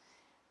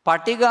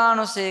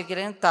 පටිඝානුසය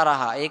කියන්නේ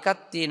තරහ.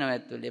 ඒකත් තියෙනවා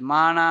ඇතුලේ.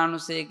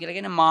 මානානුසය කියලා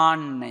කියන්නේ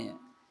මාන්නය.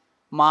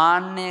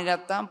 මාන්නය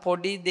ගත්තාම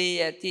පොඩි දේ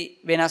ඇති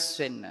වෙනස්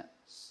වෙන්න.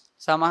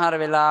 සමහර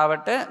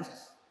වෙලාවට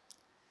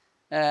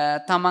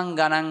තමන්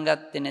ගණන්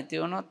ගත්තේ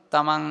නැති වුණොත්,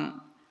 තමන්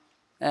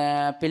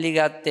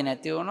පිළිගත්තේ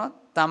නැති වුණොත්,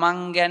 තමන්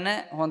ගැන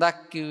හොඳක්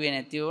කිව්වේ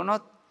නැති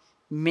වුණොත්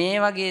මේ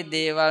වගේ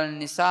දේවල්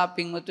නිසා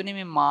පින්වතුනි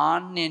මේ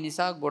මාන්නය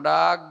නිසා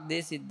ගොඩාක්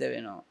දේ සිද්ධ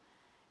වෙනවා.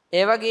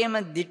 ඒ වගේම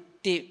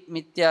දිට්ඨි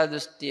මිත්‍යා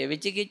දෘෂ්ටිය,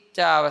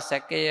 විචිකිච්ඡාව,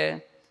 සැකය,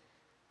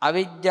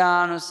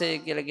 අවිජ්ජානුසය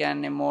කියලා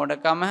කියන්නේ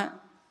මෝඩකම.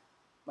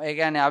 ඒ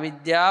කියන්නේ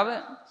අවිද්‍යාව.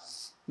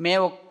 මේ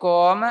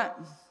ඔක්කොම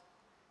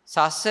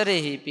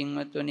සසරෙහි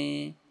පින්වතුනි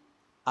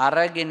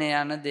අරගෙන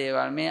යන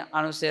දේවල්. මේ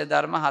අනුසය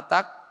ධර්ම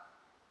 7ක්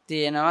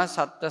තියෙනවා.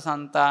 සත්ත්ව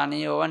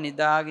సంతානිය ඕවා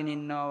නිදාගෙන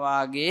ඉන්නවා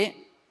වාගේ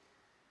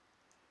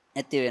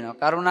ඇති වෙනවා.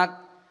 කරුණක්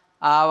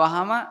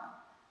ආවහම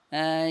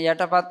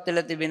යටපත්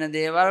වෙලා තිබෙන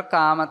දේවල්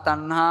කාම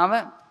තණ්හාව,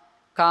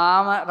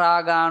 කාම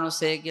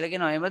රාගානුසය කියලා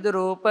කියනවා. එමෙද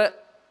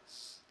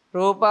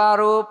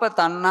රූපාරූප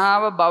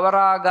තණ්හාව, භව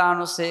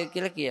රාගානුසය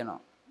කියලා කියනවා.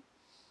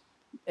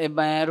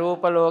 ඒ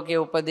රූප ලෝකේ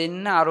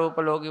උපදින්න, අරූප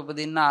ලෝකේ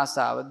උපදින්න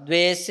ආසාව.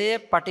 ද්වේෂය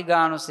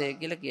පටිඝානුසය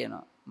කියලා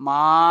කියනවා.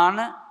 මාන,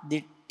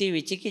 දිට්ඨි,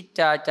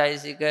 විචිකිච්ඡා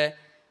චෛසික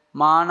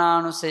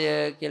මානානුසය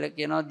කියලා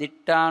කියනවා.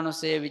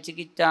 දිට්ඨානුසය,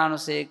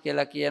 විචිකිච්ඡානුසය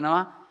කියලා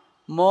කියනවා.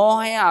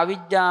 මෝහය,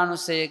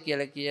 අවිජ්ජානුසය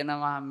කියලා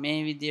කියනවා. මේ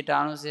විදිහට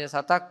අනුසය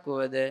 7ක්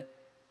වුවද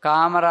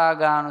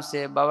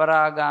කාමරාගානුසය,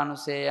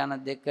 භවරාගානුසය යන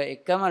දෙක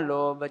එකම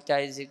ලෝභ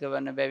චෛසික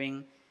වන බැවින්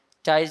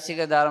චෛසික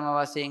ධර්ම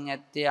වශයෙන්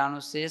ඇත්තේ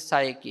අනුසය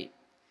 6කි.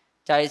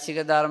 චෛසික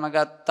ධර්ම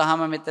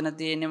ගත්තාම මෙතන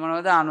තියෙන්නේ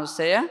මොනවද?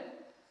 අනුසය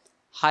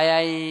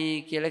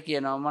 6යි කියලා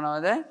කියනවා.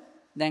 මොනවද?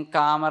 දැන්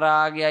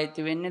කාමරාගය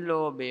අයිති වෙන්නේ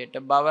ලෝභයට,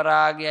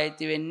 භවරාගය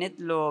අයිති වෙන්නේත්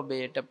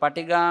ලෝභයට,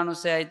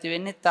 පටිඝානුසය අයිති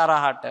වෙන්නේ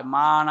තරහට,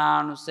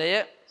 මානානුසය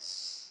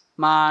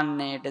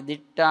මාන්නයට,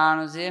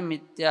 දිට්ඨානුසය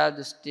මිත්‍යා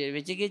දෘෂ්ටිය,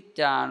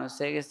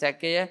 විචිකිච්ඡානුසය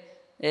සැකය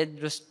ඒ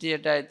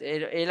දෘෂ්ටියට,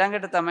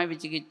 ඊළඟට තමයි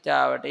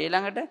විචිකිච්ඡාවට,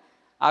 ඊළඟට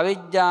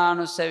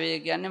අවිජ්ජානුසය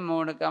කියන්නේ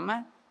මෝඩකම.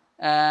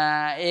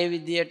 ඒ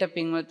විදියට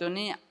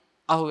පින්වතුනි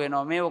අහු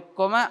වෙනවා. මේ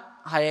ඔක්කොම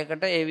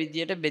 6කට ඒ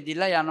විදියට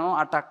බෙදිලා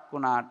යනවා 8ක්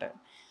වුණාට.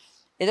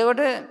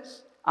 එතකොට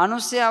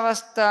අනුසය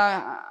අවස්ථා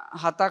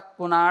 7ක්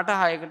වුණාට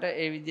 6කට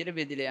ඒ විදියට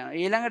බෙදිලා යනවා.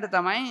 ඊළඟට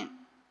තමයි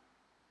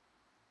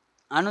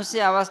අනුසය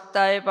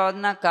අවස්ථාවේ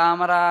පවත්න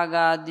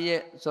කාමරාගාදී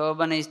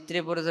සෝබන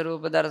ස්ත්‍රී පුරුෂ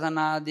රූප දර්ශන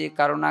ආදී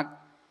කරුණක්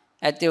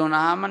ඇති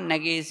වුණාම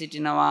නැගී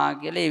සිටිනවා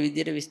කියලා ඒ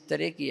විදිහට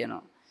විස්තරය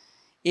කියනවා.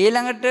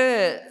 ඊළඟට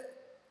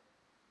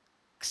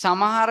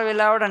සමහර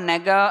වෙලාවට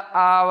නැග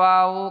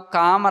ආවා වූ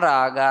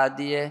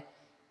කාමරාගාදී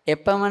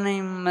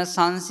එපමණින්ම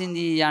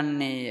සංසිඳී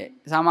යන්නේය.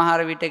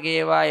 සමහර විටක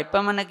ඒවා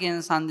එපමණකින්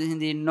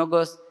සංසිඳී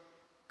නොගොස්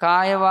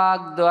කාය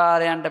වාග්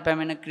ద్వාරයන්ට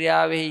පැමිණ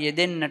ක්‍රියාවෙහි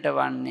යෙදෙන්නට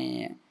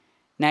වන්නේය.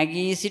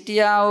 නැගී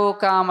සිටියා වූ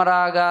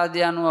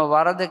කාමරාගාදී අනුව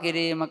වරද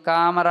කිරීම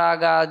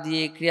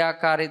කාමරාගාදී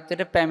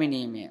ක්‍රියාකාරීත්වයට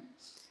පැමිණීමය.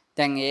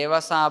 දැන්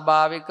ඒවා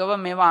ස්වාභාවිකව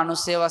මේවා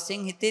අනුසය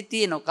වශයෙන් හිතේ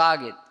තියෙන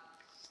කාගෙත්.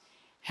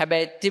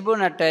 හැබැයි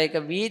තිබුණට ඒක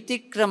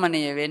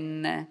වීතික්‍රමණය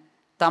වෙන්න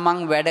තමන්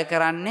වැඩ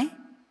කරන්නේ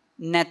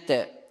නැත.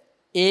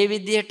 ඒ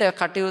විදිහට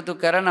කටයුතු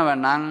කරනව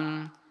නම්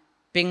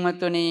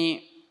පින්වතුනි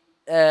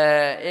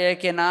ඒ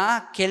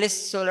කෙනා කෙලෙස්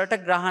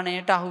වලට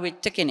ග්‍රහණයට අහු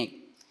වෙච්ච කෙනෙක්.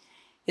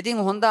 ඉතින්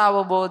හොඳ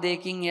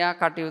අවබෝධයකින් එයා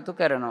කටයුතු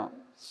කරනවා.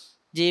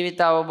 ජීවිත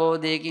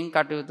අවබෝධයකින්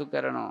කටයුතු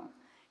කරනවා.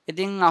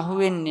 ඉතින් අහු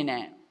වෙන්නේ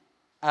නැහැ.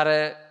 අර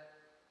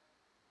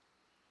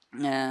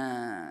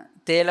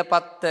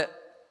තේලපත්ත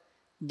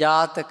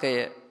ජාතකය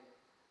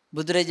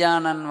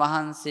බුදුරජාණන්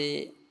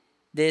වහන්සේ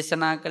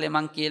දේශනා කළේ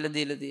මං කියලා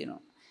දීලා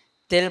තියෙනවා.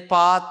 තෙල්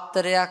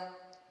පාත්‍රයක්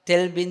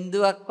තෙල්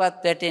බිඳුවක්වත්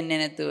වැටෙන්නේ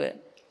නැතුව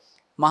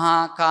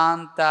මහා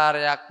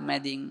කාන්තාරයක්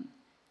මැදින්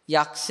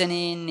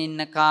යක්ෂණීන් ඉන්න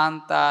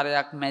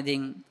කාන්තාරයක්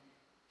මැදින්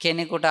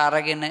කෙනෙකුට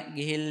අරගෙන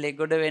ගිහිල්ලා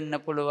ගොඩ වෙන්න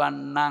පුළුවන්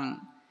නම්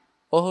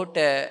ඔහුට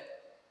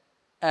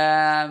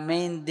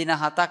මේන් දින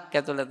 7ක්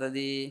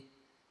ඇතුළතදී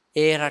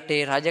ඒ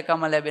රටේ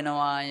රජකම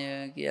ලැබෙනවාය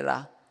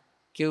කියලා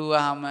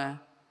කිව්වහම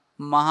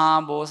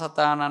මහා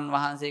බෝසතාණන්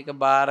වහන්සේක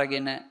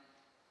බාරගෙන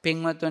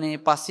පින්වතුනි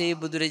පසේ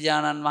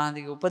බුදුරජාණන්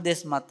වහන්සේගේ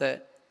උපදෙස් මත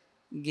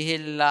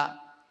ගිහිල්ලා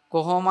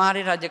කොහොම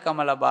හරි රජකම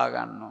ලබා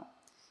ගන්නවා.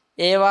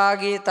 ඒ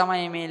වාගේ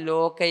තමයි මේ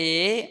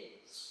ලෝකයේ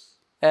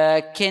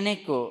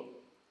කෙනෙකු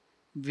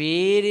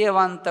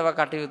වීරියවන්තව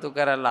කටයුතු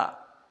කරලා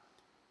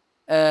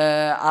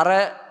අර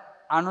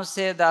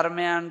අනුසය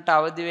ධර්මයන්ට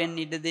අවදි වෙන්න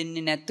ඉඩ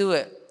දෙන්නේ නැතුව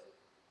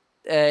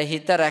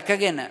හිත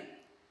රැකගෙන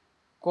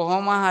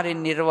කොහොම හරි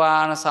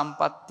නිර්වාණ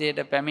සම්පත්තියට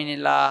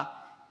පැමිණිලා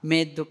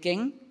මේ දුකෙන්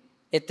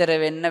එතර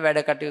වෙන්න වැඩ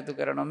කටයුතු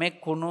කරනවා. මේ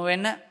කුණු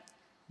වෙන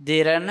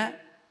දිරණ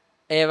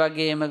ඒ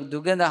වගේම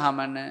දුගඳ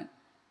හමන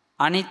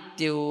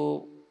අනිත්‍ය වූ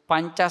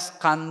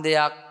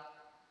පංචස්කන්ධයක්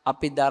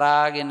අපි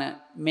දරාගෙන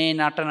මේ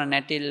නටන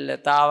නැටිල්ල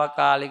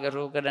తాවකාලික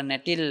රූකඩ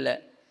නැටිල්ල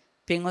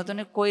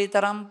පින්වතුනි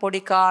කොයිතරම්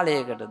පොඩි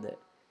කාලයකටද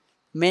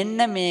මෙන්න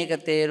මේක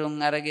තේරුම්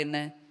අරගෙන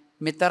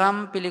මෙතරම්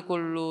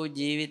පිළිකුල් වූ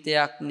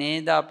ජීවිතයක්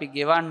නේද අපි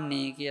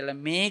ගෙවන්නේ කියලා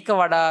මේක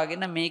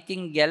වඩාගෙන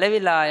මේකින්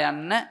ගැලවිලා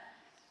යන්න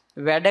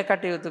වැඩ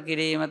කටයුතු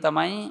කිරීම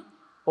තමයි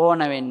ඕන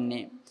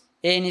වෙන්නේ.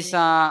 ඒ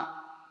නිසා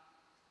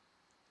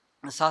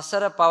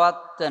සසර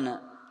පවත්තන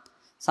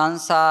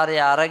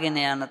සංසාරයේ අරගෙන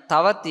යන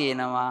තව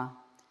තියෙනවා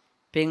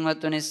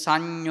පින්වතුනි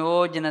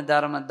සංයෝජන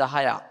ධර්ම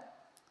 10ක්.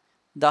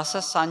 දස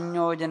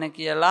සංයෝජන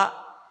කියලා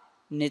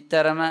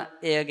නිතරම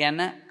එය ගැන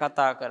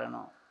කතා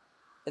කරනවා.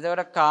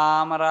 එතකොට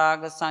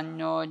කාමරාග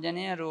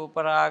සංයෝජනය,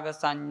 රූපරාග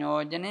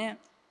සංයෝජනය,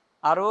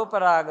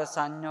 අරූපරාග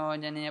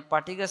සංයෝජනය,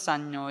 පටිඝ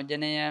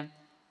සංයෝජනය,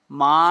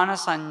 මාන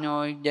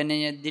සංයෝජනය,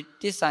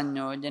 දිට්ඨි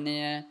සංයෝජනය,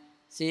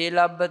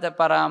 සීලබ්බත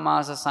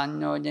පරාමාස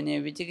සංයෝජනය,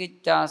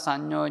 විචිකිච්ඡා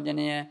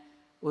සංයෝජනය,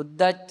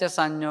 උද්ධච්ච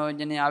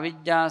සංයෝජනය,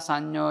 අවිජ්ජා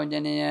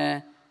සංයෝජනය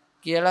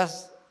කියලා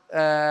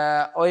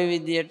ওই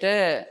විදියට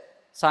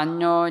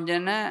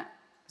සංයෝජන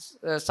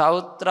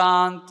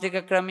සෞත්‍රාන්ත්‍රික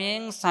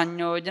ක්‍රමයෙන්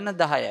සංයෝජන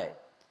 10යි.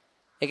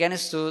 ඒ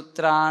කියන්නේ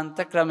සූත්‍රාන්ත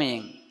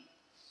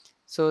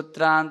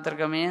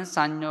ක්‍රමයෙන්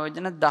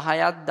සංයෝජන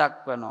 10ක්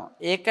දක්වනවා.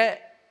 ඒක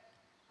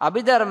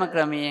අභිධර්ම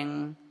ක්‍රමයෙන්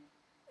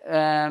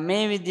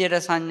මේ විදියට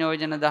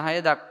සංයෝජන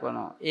 10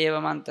 දක්වනවා. ඒව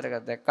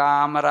මන්ත්‍රගත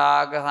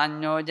කාමරාග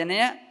සංයෝජනය,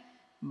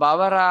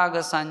 භවරාග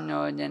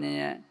සංයෝජනය,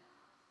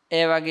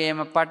 ඒ වගේම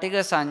පටිඝ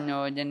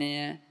සංයෝජනය,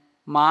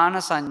 මාන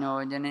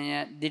සංයෝජනය,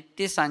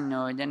 දිට්ඨි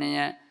සංයෝජනය,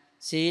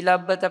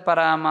 සීලබ්බත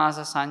පරාමාස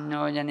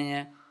සංයෝජනය,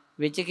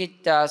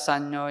 විචිකිච්ඡා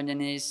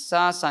සංයෝජනය,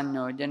 ඉස්සා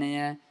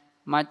සංයෝජනය,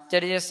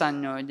 මච්චරිය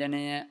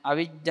සංයෝජනය,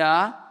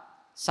 අවිජ්ජා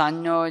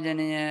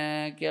සංයෝජනය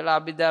කියලා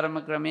අභිධර්ම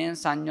ක්‍රමයෙන්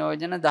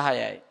සංයෝජන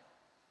 10යි.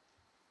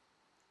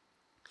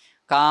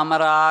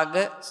 කාමරාග,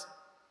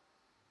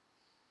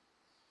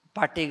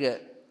 පටිඝ,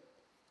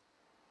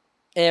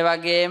 ඒ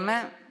වගේම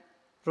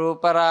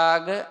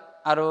රූපරාග,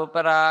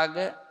 අරූපරාග,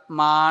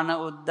 මාන,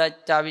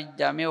 උද්ධච්ච,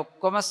 අවිජ්ජා මේ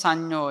ඔක්කොම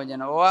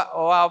සංයෝජන.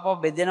 ඕවා අපෝ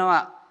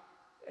බෙදෙනවා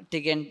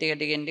ටිකෙන්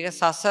ටික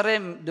සසරේ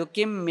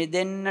දුකින්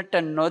මිදෙන්නට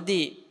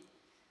නොදී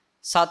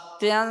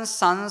සත්‍යයන්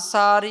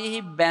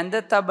සංසාරෙහි බැඳ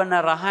තබන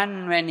රහන්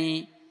වැනි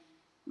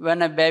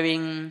වන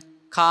බැවින්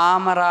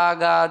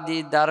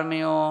කාමරාගාදී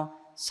ධර්මයෝ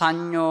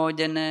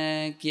සංයෝජන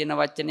කියන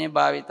වචනේ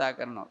භාවිතා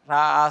කරනවා.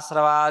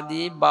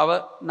 ආශ්‍රවාදී භව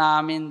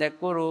නාමයෙන්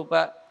දැක්වූ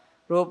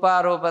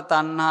රූපාරූප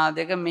තණ්හා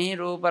දෙක මෙහි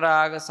රූප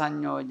රාග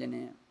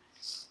සංයෝජනය.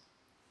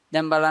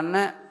 දැන් බලන්න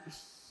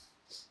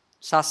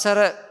සසර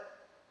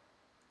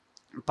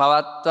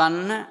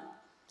පවත්වන්න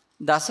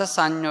දස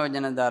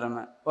සංයෝජන ධර්ම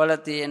වල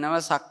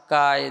තියෙනවා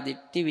සක්කාය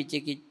දිට්ඨි,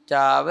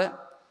 විචිකිච්ඡාව,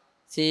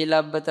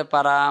 සීලබ්බත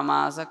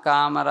පරාමාස,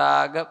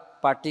 කාමරාග,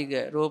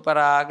 පටිඝ,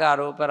 රූපරාග,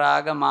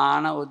 අරූපරාග,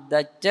 මාන,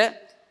 උද්ධච්ච,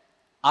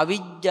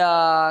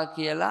 අවිජ්ජා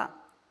කියලා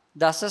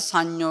දස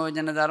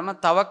සංයෝජන ධර්ම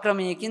තව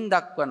ක්‍රමයකින්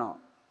දක්වනවා.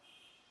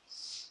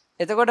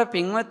 එතකොට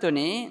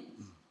පින්වතුනි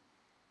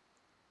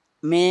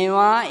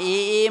මේවා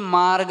ඒ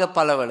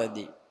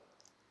මාර්ගඵලවලදී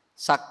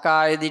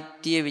සක්කාය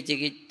දිට්ඨිය,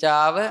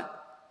 විචිකිච්ඡාව,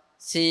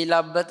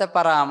 සීලබ්බත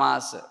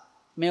පරාමාස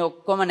මේ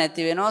ඔක්කොම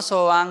නැති වෙනවා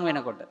සෝවාන්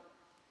වෙනකොට.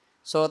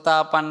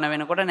 සෝතාපන්න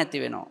වෙනකොට නැති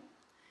වෙනවා.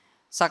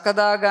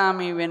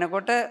 සකදාගාමී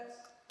වෙනකොට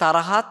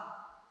තරහත්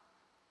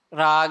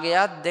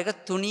රාගයත් දෙක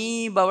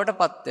තුනී බවට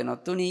පත්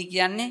වෙනවා. තුනී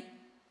කියන්නේ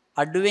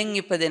අඩුවෙන්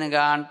ඉපදෙන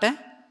ගානට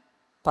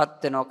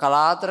පත් වෙනවා.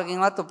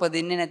 කලාතුරකින්වත්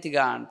උපදින්නේ නැති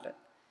ගානට.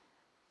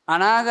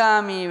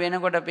 අනාගාමී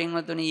වෙනකොට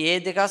පින්වතුනි මේ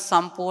දෙක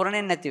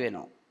සම්පූර්ණයෙන් නැති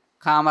වෙනවා.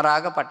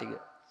 කාමරාග, පටිඝ.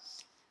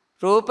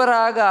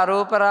 රූපරාග,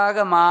 අරූපරාග,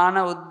 මාන,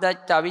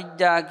 උද්ධච්ච,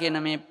 අවිජ්ජා කියන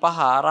මේ පහ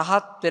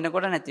රහත්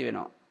වෙනකොට නැති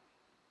වෙනවා.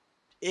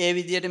 ඒ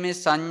විදිහට මේ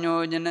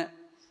සංයෝජන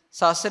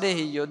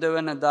සසරෙහි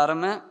යොදවන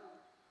ධර්ම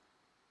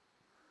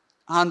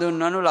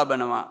හඳුන්වනු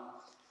ලබනවා.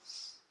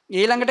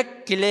 ඊළඟට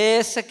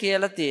කිලේශ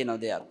කියලා තියෙන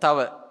දෙයක්. තව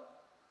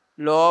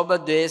ලෝභ,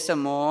 ද්වේෂ,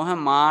 මෝහ,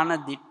 මාන,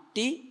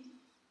 දිට්ඨි,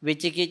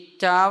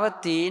 විචිකිච්ඡාව,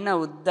 තීන,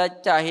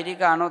 උද්ධච්ච,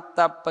 අහිරික,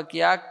 අනුත්තප්ප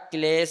කියා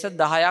ක්ලේශ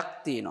 10ක්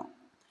තියෙනවා.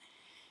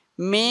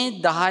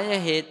 මේ 10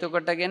 හේතු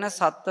කොටගෙන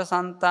සත්ව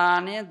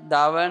సంతානය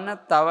දවන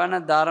තවන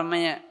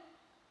ධර්මය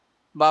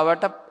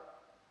බවට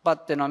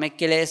පත් වෙනවා. මේ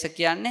ක්ලේශ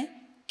කියන්නේ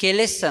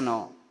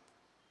කෙලෙසනෝ,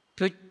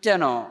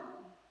 පුච්චනෝ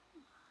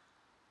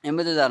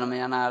එඹදු ධර්ම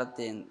යන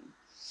අර්ථයෙන්.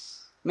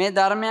 මේ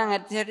ධර්මයන්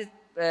ඇත්තට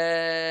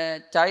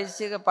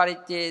චෛසික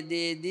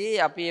පරිච්ඡේදයේදී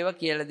අපි ඒව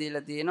කියලා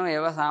දීලා තියෙනවා.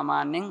 ඒව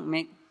සාමාන්‍යයෙන්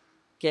මේ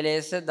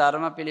කෙලෙස්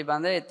ධර්ම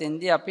පිළිබඳ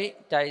එතෙන්දී අපි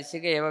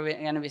චෛසික ඒව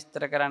ගැන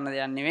විස්තර කරන්න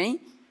දෙයක් නෙවෙයි.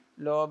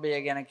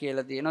 ලෝභය ගැන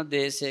කියලා තියෙනවා,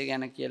 ද්වේෂය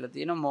ගැන කියලා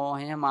තියෙනවා,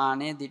 මෝහය,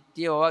 මානය,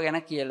 දිට්ඨිය ඕවා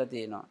ගැන කියලා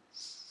තියෙනවා.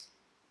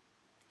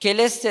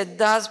 කෙලෙස්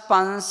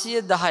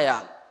 1510ක්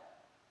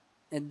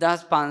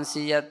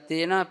 1500ක්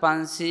තියෙනවා.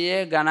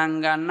 500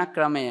 ගණන් ගන්න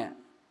ක්‍රමය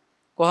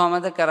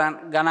කොහොමද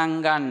ගණන්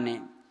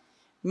ගන්නේ?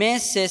 මේ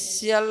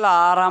සෙස්සියල්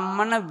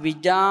ආරම්මන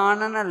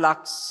විජානන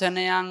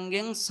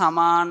ලක්ෂණයන්ගෙන්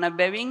සමාන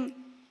බැවින්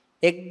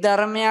එක්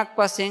ධර්මයක්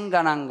වශයෙන්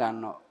ගණන්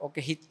ගන්නවා. ඔක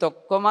හිත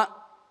ඔක්කොම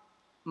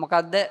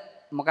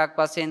මොකක්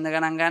වශයෙන්ද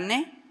ගණන්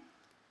ගන්නේ?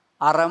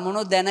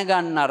 අරමුණු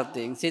දැනගන්න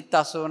අර්ථයෙන්. සිත්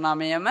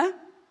 89ම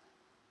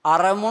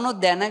අරමුණු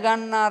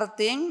දැනගන්න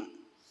අර්ථයෙන්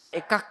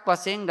එකක්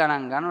වශයෙන්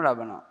ගණන් ගන්නු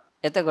ලබනවා.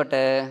 එතකොට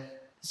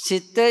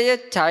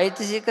සිතය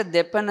චෛතසික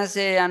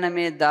දෙපනසේ යන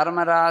මේ ධර්ම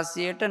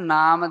රාශියට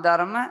නාම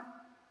ධර්ම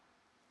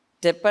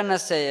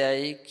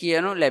දෙපනසයයි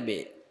කියනු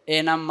ලැබේ.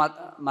 එනම්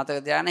මතක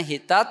තියාගන්න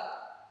හිතත්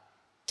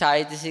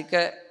චෛතසික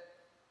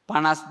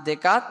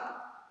 52ත්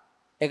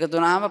එකතු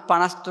වුණාම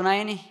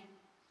 53යිනේ.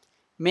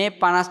 මේ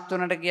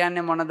 53ට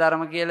කියන්නේ මොන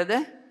ධර්ම කියලාද?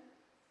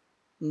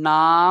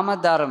 නාම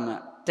ධර්ම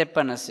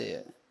දෙපනසය.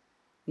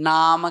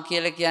 නාම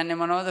කියලා කියන්නේ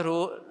මොනවද?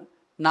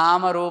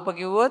 නාම රූප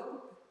කිව්වොත්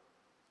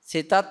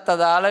සිතත්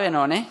අදාළ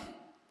වෙනෝනේ.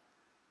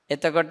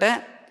 එතකොට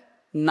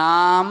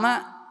නාම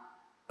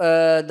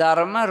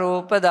ධර්ම,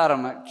 රූප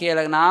ධර්ම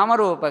කියලා නාම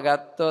රූප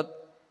ගත්තොත්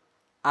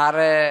අර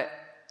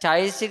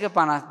චෛසික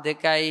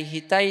 52යි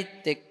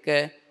හිතයිත් එක්ක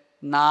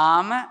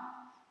නාම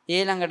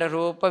ඊළඟට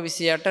රූප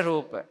 28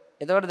 රූප.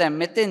 එතකොට දැන්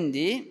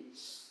මෙතෙන්දී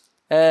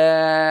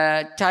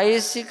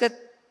චෛසික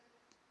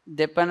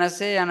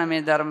දෙපනසේ යන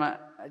මේ ධර්ම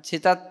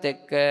චිතත්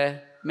එක්ක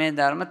මේ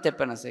ධර්ම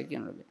තෙපනසේ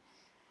කියනවා.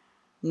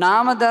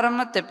 නාම ධර්ම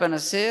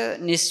තෙපනසේ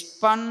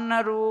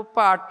නිස්පන්න රූප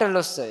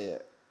 18ය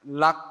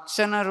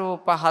ලක්ෂණ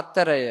රූප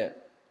 4ය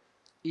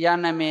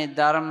යන මේ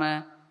ධර්ම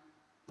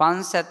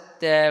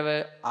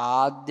 570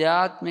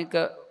 ආධ්‍යාත්මික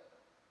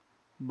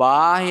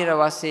බාහිර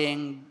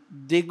වශයෙන්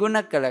ද්විගුණ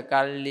කළ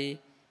කල්ලි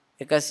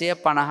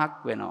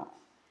 150ක් වෙනවා.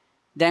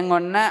 දැන්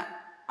ඔන්න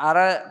අර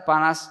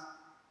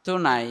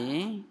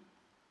 53යි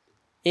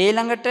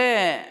ඊළඟට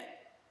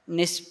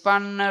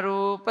නිස්පන්න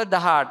රූප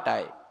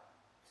 18යි.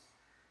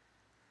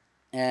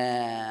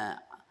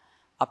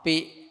 අපි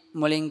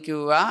මුලින්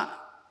කිව්වා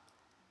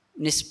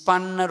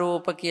නිස්පන්න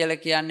රූප කියලා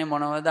කියන්නේ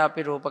මොනවද?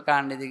 අපි රූප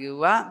කාණ්ඩෙදි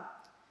කිව්වා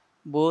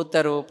භූත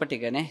රූප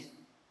ටිකනේ.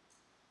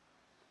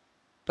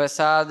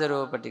 ප්‍රසාද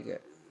රූප ටික.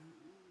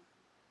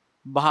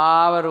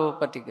 භාව රූප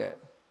ටික.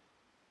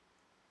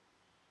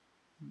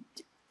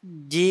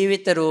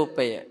 ජීවිත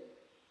රූපය.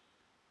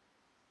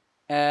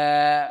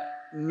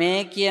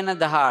 මේ කියන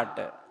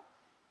 18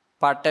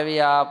 පඨවි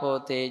ආපෝ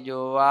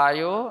තේජෝ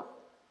වායෝ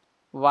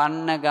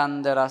වන්න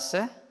ගන්ධ රස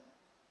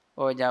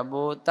ඕජා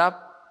භූත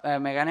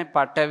මේ කියන්නේ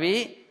පඨවි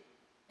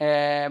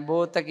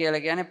භූත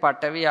කියලා කියන්නේ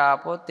පඨවි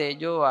ආපෝ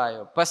තේජෝ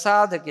වායෝ.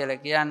 ප්‍රසාද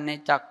කියලා කියන්නේ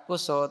චක්කු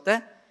සෝත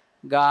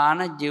ගාන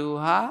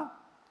જીවහා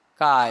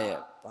කාය.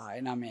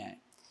 පහයි 9යි.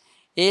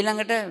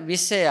 ඊළඟට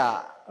විෂය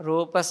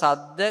රූප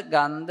සද්ද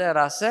ගන්ධ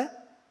රස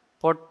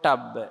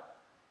පොට්ටබ්බ.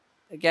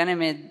 ඒ කියන්නේ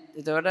මේ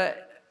එතකොට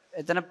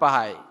එතන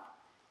 5යි.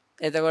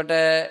 එතකොට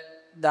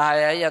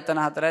 10යි අතන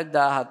 4යි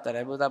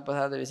 14යි.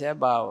 භූතප්‍රසාද විෂය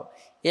භාව.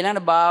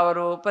 ඊළඟට භාව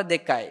රූප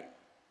 2යි.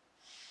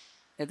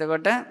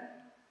 එතකොට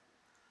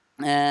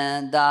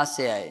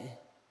 16යි.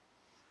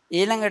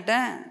 ඊළඟට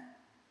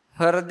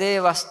හෘදේ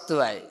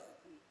වස්තුවයි.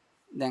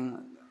 දැන්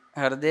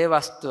හෘදේ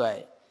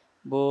වස්තුවයි.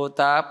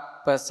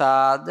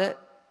 භූතප්‍රසාද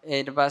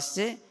ඊට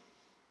පස්සේ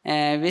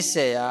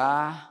විෂය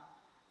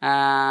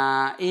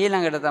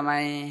ඊළඟට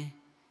තමයි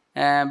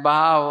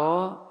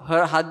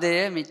භාවෝ හදය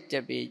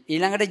මිච්ඡපි.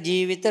 ඊළඟට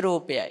ජීවිත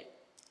රූපයයි.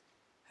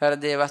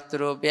 හෘදේ වස්තු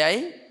රූපයයි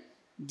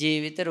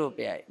ජීවිත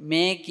රූපයයි.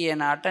 මේ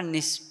කියනට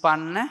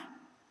නිස්පන්න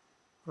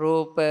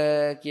රූප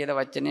කියලා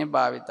වචනේ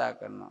භාවිතා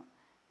කරනවා.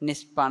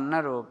 නිස්පන්න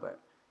රූප.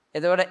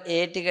 එතකොට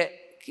ඒ ටික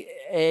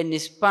ඒ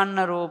නිස්පන්න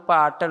රූප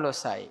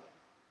 18යි.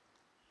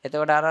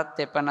 එතකොට අර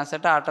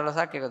 53ට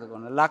 18ක් එකතු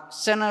කරනවා.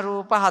 ලක්ෂණ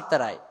රූප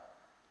 4යි.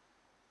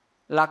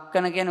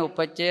 ලක්ෂණ කියන්නේ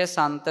උපචය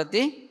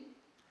සන්තති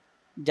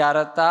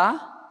ජරතා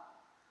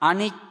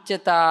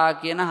අනිච්චතා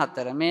කියන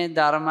 4. මේ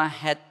ධර්ම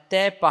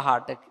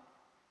 75ට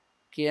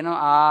කියන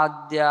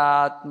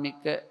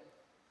ආධ්‍යාත්මික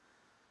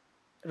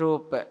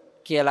රූප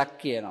කියලා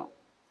කියනවා.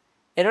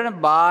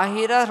 එතකොට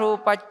බාහිර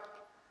රූප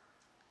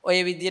ඔය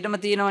විදිහටම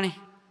තියෙනවනේ.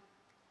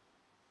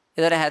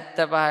 එතකොට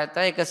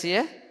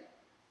 75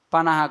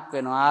 150ක්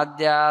වෙනවා.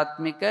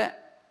 ආධ්‍යාත්මික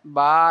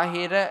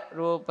බාහිර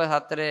රූප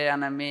 4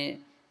 යන මේ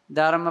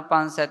ධර්ම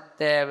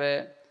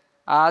 570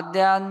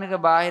 ආධ්‍යාත්මික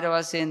බාහිර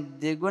වශයෙන්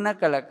දෙගුණ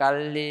කළ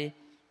කල්ලි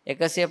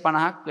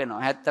 150ක්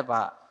වෙනවා.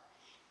 75.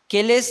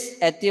 කෙලෙස්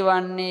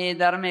ඇතිවන්නේ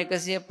ධර්ම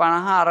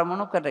 150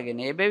 අරමුණු කරගෙන.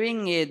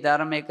 එබැවින් ඒ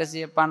ධර්ම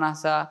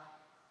 150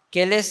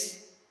 කෙලෙස්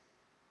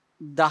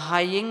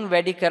 10න්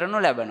වැඩි කරනු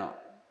ලැබනවා.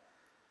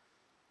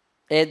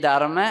 ඒ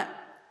ධර්ම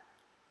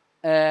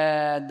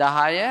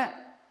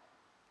 10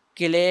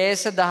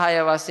 කිලේශ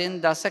 10 වශයෙන්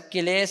දස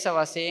කිලේශ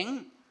වශයෙන්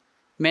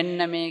මෙන්න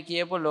මේ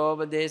කියපු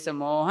ලෝභ දේශ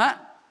මෝහ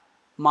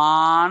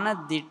මාන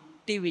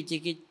දිට්ටි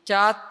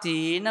විචිකිච්ඡා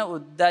තීන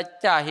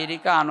උද්ධච්ච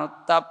අහිරික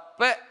අනුත්තප්ප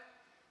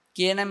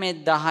කියන මේ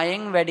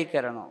 10න් වැඩි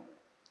කරනවා.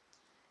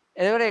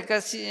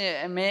 එතකොට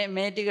 100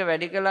 මේ ටික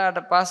වැඩි කළාට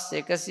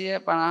පස්සේ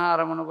 150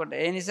 අරමුණු කොට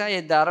ඒ නිසා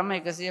මේ ධර්ම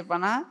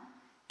 150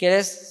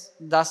 කෙලස්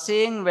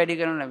 10න් වැඩි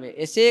කරනු ලැබේ.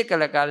 එසේ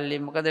කළ කල්ලි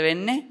මොකද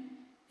වෙන්නේ?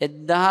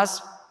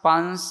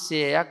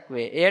 1500ක්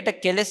වේ. එයට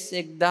කෙලස්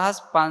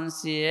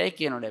 1500යි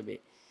කියනු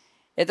ලැබේ.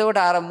 එතකොට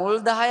අර මුල්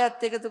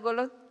 10ත් එකතු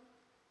කළොත්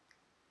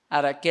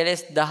අර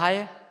කෙලස්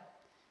 10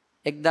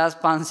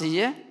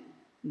 1500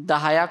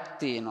 10ක්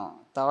තියෙනවා.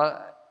 තව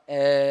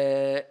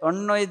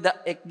ඔන්න ඔය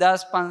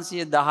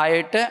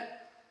 1510ට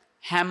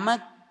හැම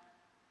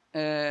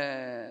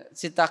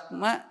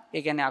සිතක්ම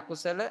ඒ කියන්නේ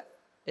අකුසල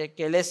ඒ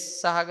කෙලස්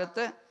සහගත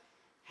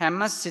හැම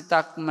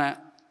සිතක්ම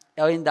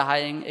ඔයින්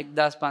 10න්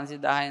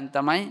 1510න්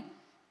තමයි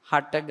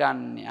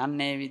හටගන්නේ.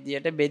 අන්න ඒ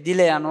විදියට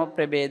බෙදිලා යනවා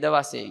ප්‍රභේද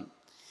වශයෙන්.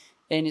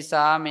 ඒ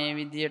නිසා මේ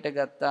විදියට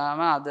ගත්තාම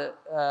අද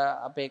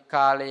අපේ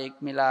කාලේ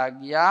ඉක්මලා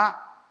ගියා.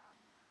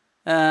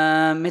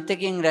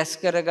 මෙතකින් රැස්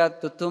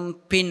කරගත් උතුම්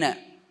පින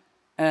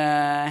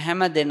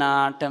හැම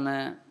දිනාටම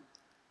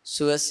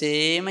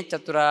සුවසේම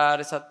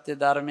චතුරාර්ය සත්‍ය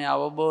ධර්මය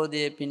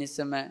අවබෝධයේ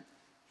පිණිසම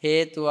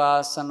හේතු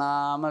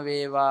වාසනාම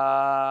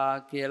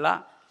වේවා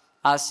කියලා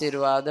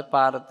ආශිර්වාද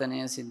ප්‍රාර්ථනය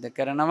සිද්ධ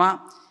කරනවා.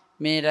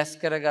 මේ රැස්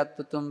කරගත්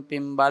උතුම්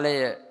පින් බලය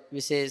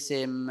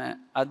විශේෂයෙන්ම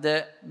අද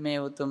මේ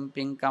උතුම්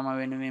පින්කම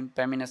වෙනුවෙන්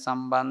පැමිණ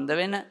සම්බන්ධ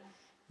වෙන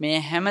මේ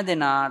හැම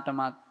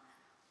දිනාටමත්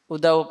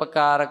උදව්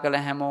උපකාර කළ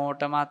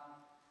හැමෝටමත්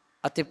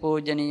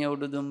අතිපූජනීය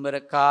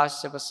උඩුදුම්බර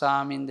කාශ්‍යප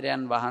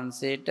ස්වාමීන්ද්‍රයන්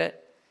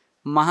වහන්සේට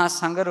මහා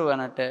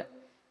සංඝරුවනට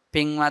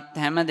පින්වත්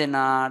හැම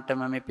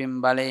දෙනාටම මේ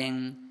පින්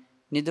බලයෙන්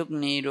නිදුක්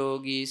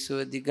නිරෝගී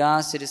සුව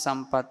දිගාසිරි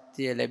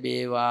සම්පන්නිය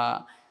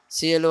ලැබේවා.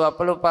 සියලු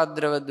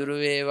අපලෝපද්‍රව දුරු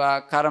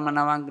වේවා. කර්ම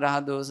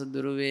නවග්‍රහ දෝෂ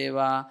දුරු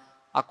වේවා.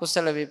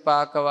 අකුසල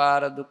විපාක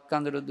වාර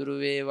දුක්ඛඳුරු දුරු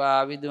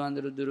වේවා.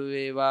 අවිදුවඳුරු දුරු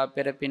වේවා.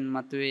 පෙරපින්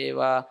මතු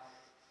වේවා.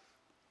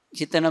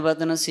 චිතන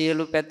බදන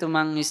සියලු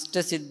පැතුමන්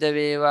ඉෂ්ට සිද්ධ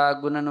වේවා.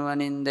 ගුණ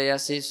නුවණින්ද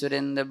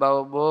යසීසුරෙන්ද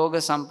භව භෝග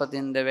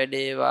සම්පතින්ද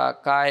වැඩේවා.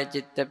 කාය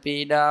චිත්ත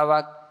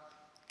පීඩාවක්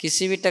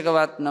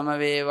කිසිවිටකවත් නොම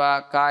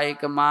වේවා.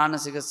 කායික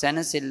මානසික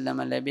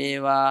සැනසෙල්ලම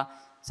ලැබේවා.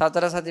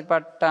 සතර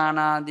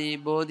සතිපට්ඨානාදී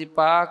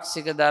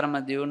බෝධිපාක්ෂික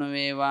ධර්ම දියුණු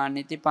වේවා.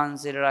 නිති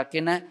පන්සිල්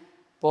රකින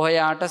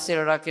පොහොය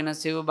අටසිල් රකින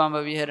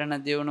සිව්බඹ විහරණ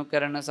දියුණු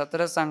කරන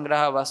සතර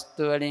සංග්‍රහ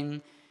වස්තු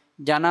වලින්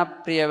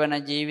ජනප්‍රිය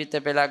වන ජීවිත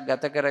පෙළක්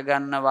ගත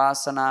කරගන්න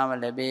වාසනාව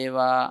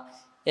ලැබේවා.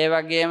 ඒ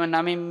වගේම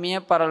නමින්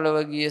මිය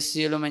පරලොව ගිය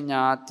සියලුම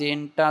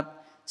ඥාතීන්ටත්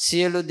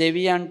සියලු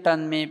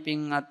දෙවියන්ටත් මේ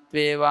පින් අත්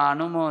වේවා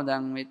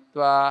අනුමෝදන්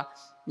වෙත්වා.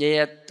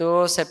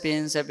 යේයත්ෝ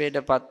සැපෙන්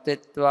සැපයටපත්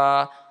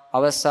වෙත්වා.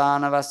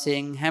 අවසාන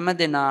වශයෙන් හැම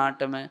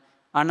දිනාටම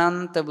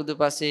අනන්ත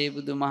බුදුපසේ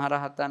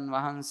බුදුමහරහතන්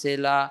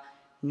වහන්සේලා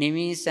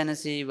නිවි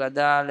සැනසී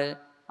වදාළ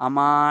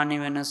අමා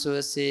නිවන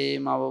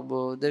සුවසේම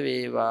අවබෝධ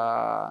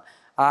වේවා.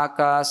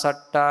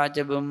 ආකාසට්ටා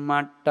ච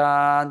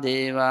බුම්මට්ටා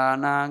දේවා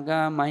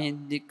නාග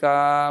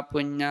මහිද්దికා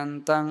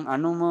පුඤ්ඤන්තං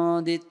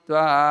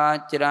අනුමෝදිත්වා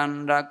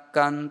චිරන්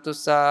රක්칸තු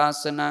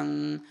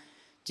ශාසනං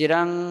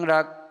චිරං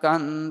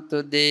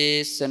රක්칸තු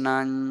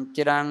දේශනං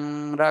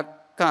චිරං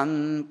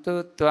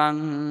රක්칸තු ත්වං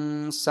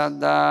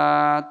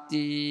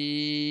සදාති.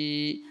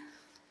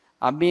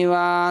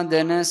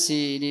 අභිවාදන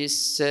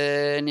සීලිස්ස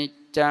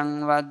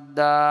නිච්ඡං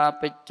වද්දා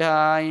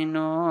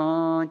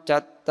පචායිනෝ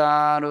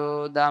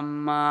චත්තාරෝ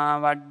ධම්මා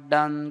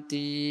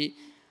වඩ්ඩಂತಿ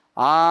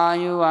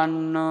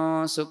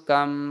ආයුවන්නෝ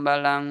සුඛං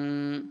බලං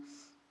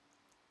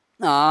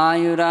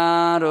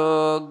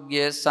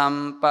ආයුරාෝග්‍ය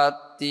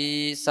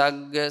සම්පatti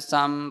සග්ග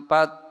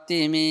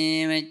සම්පatti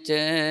මේවච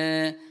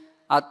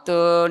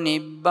අතෝ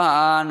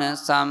නිබ්බාන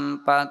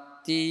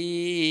සම්පatti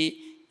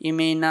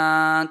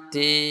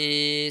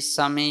ඉමිනාතේ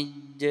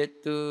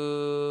සමිජ්ජතු.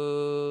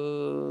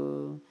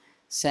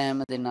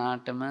 සෑම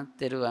දිනාටම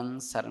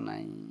තෙරුවන්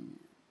සරණයි.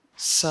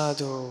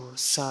 සාදු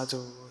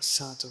සාදු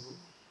සාදු.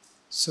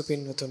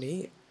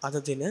 සුපින්වතුනි,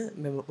 අද දින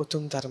මෙම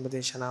උතුම් ධර්ම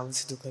දේශනාව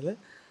සිදු කළ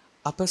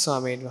අප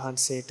ස්වාමීන්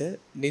වහන්සේට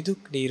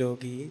නිදුක්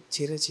නිරෝගී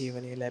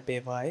චිරජීවනයේ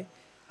ලැබේවායි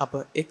අප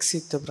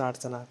එක්සිත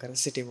ප්‍රාර්ථනා කර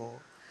සිටිමු.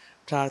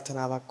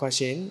 ප්‍රාර්ථනාවක්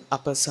වශයෙන්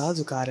අප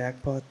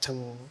සාදුකාරයක්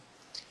පවත්වමු.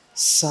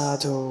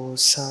 සාදු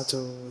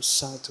සාදු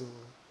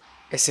සාදු.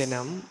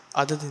 එසේනම්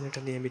අද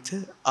දිනට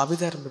නියමිත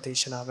අභිධර්ම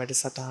දේශනා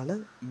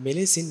වැඩසටහන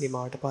මෙලෙසින්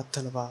නිමවට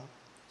පත්වනවා.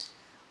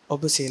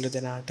 ඔබ සියලු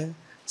දෙනාට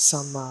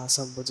සම්මා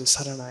සම්බුදු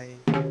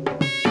සරණයි.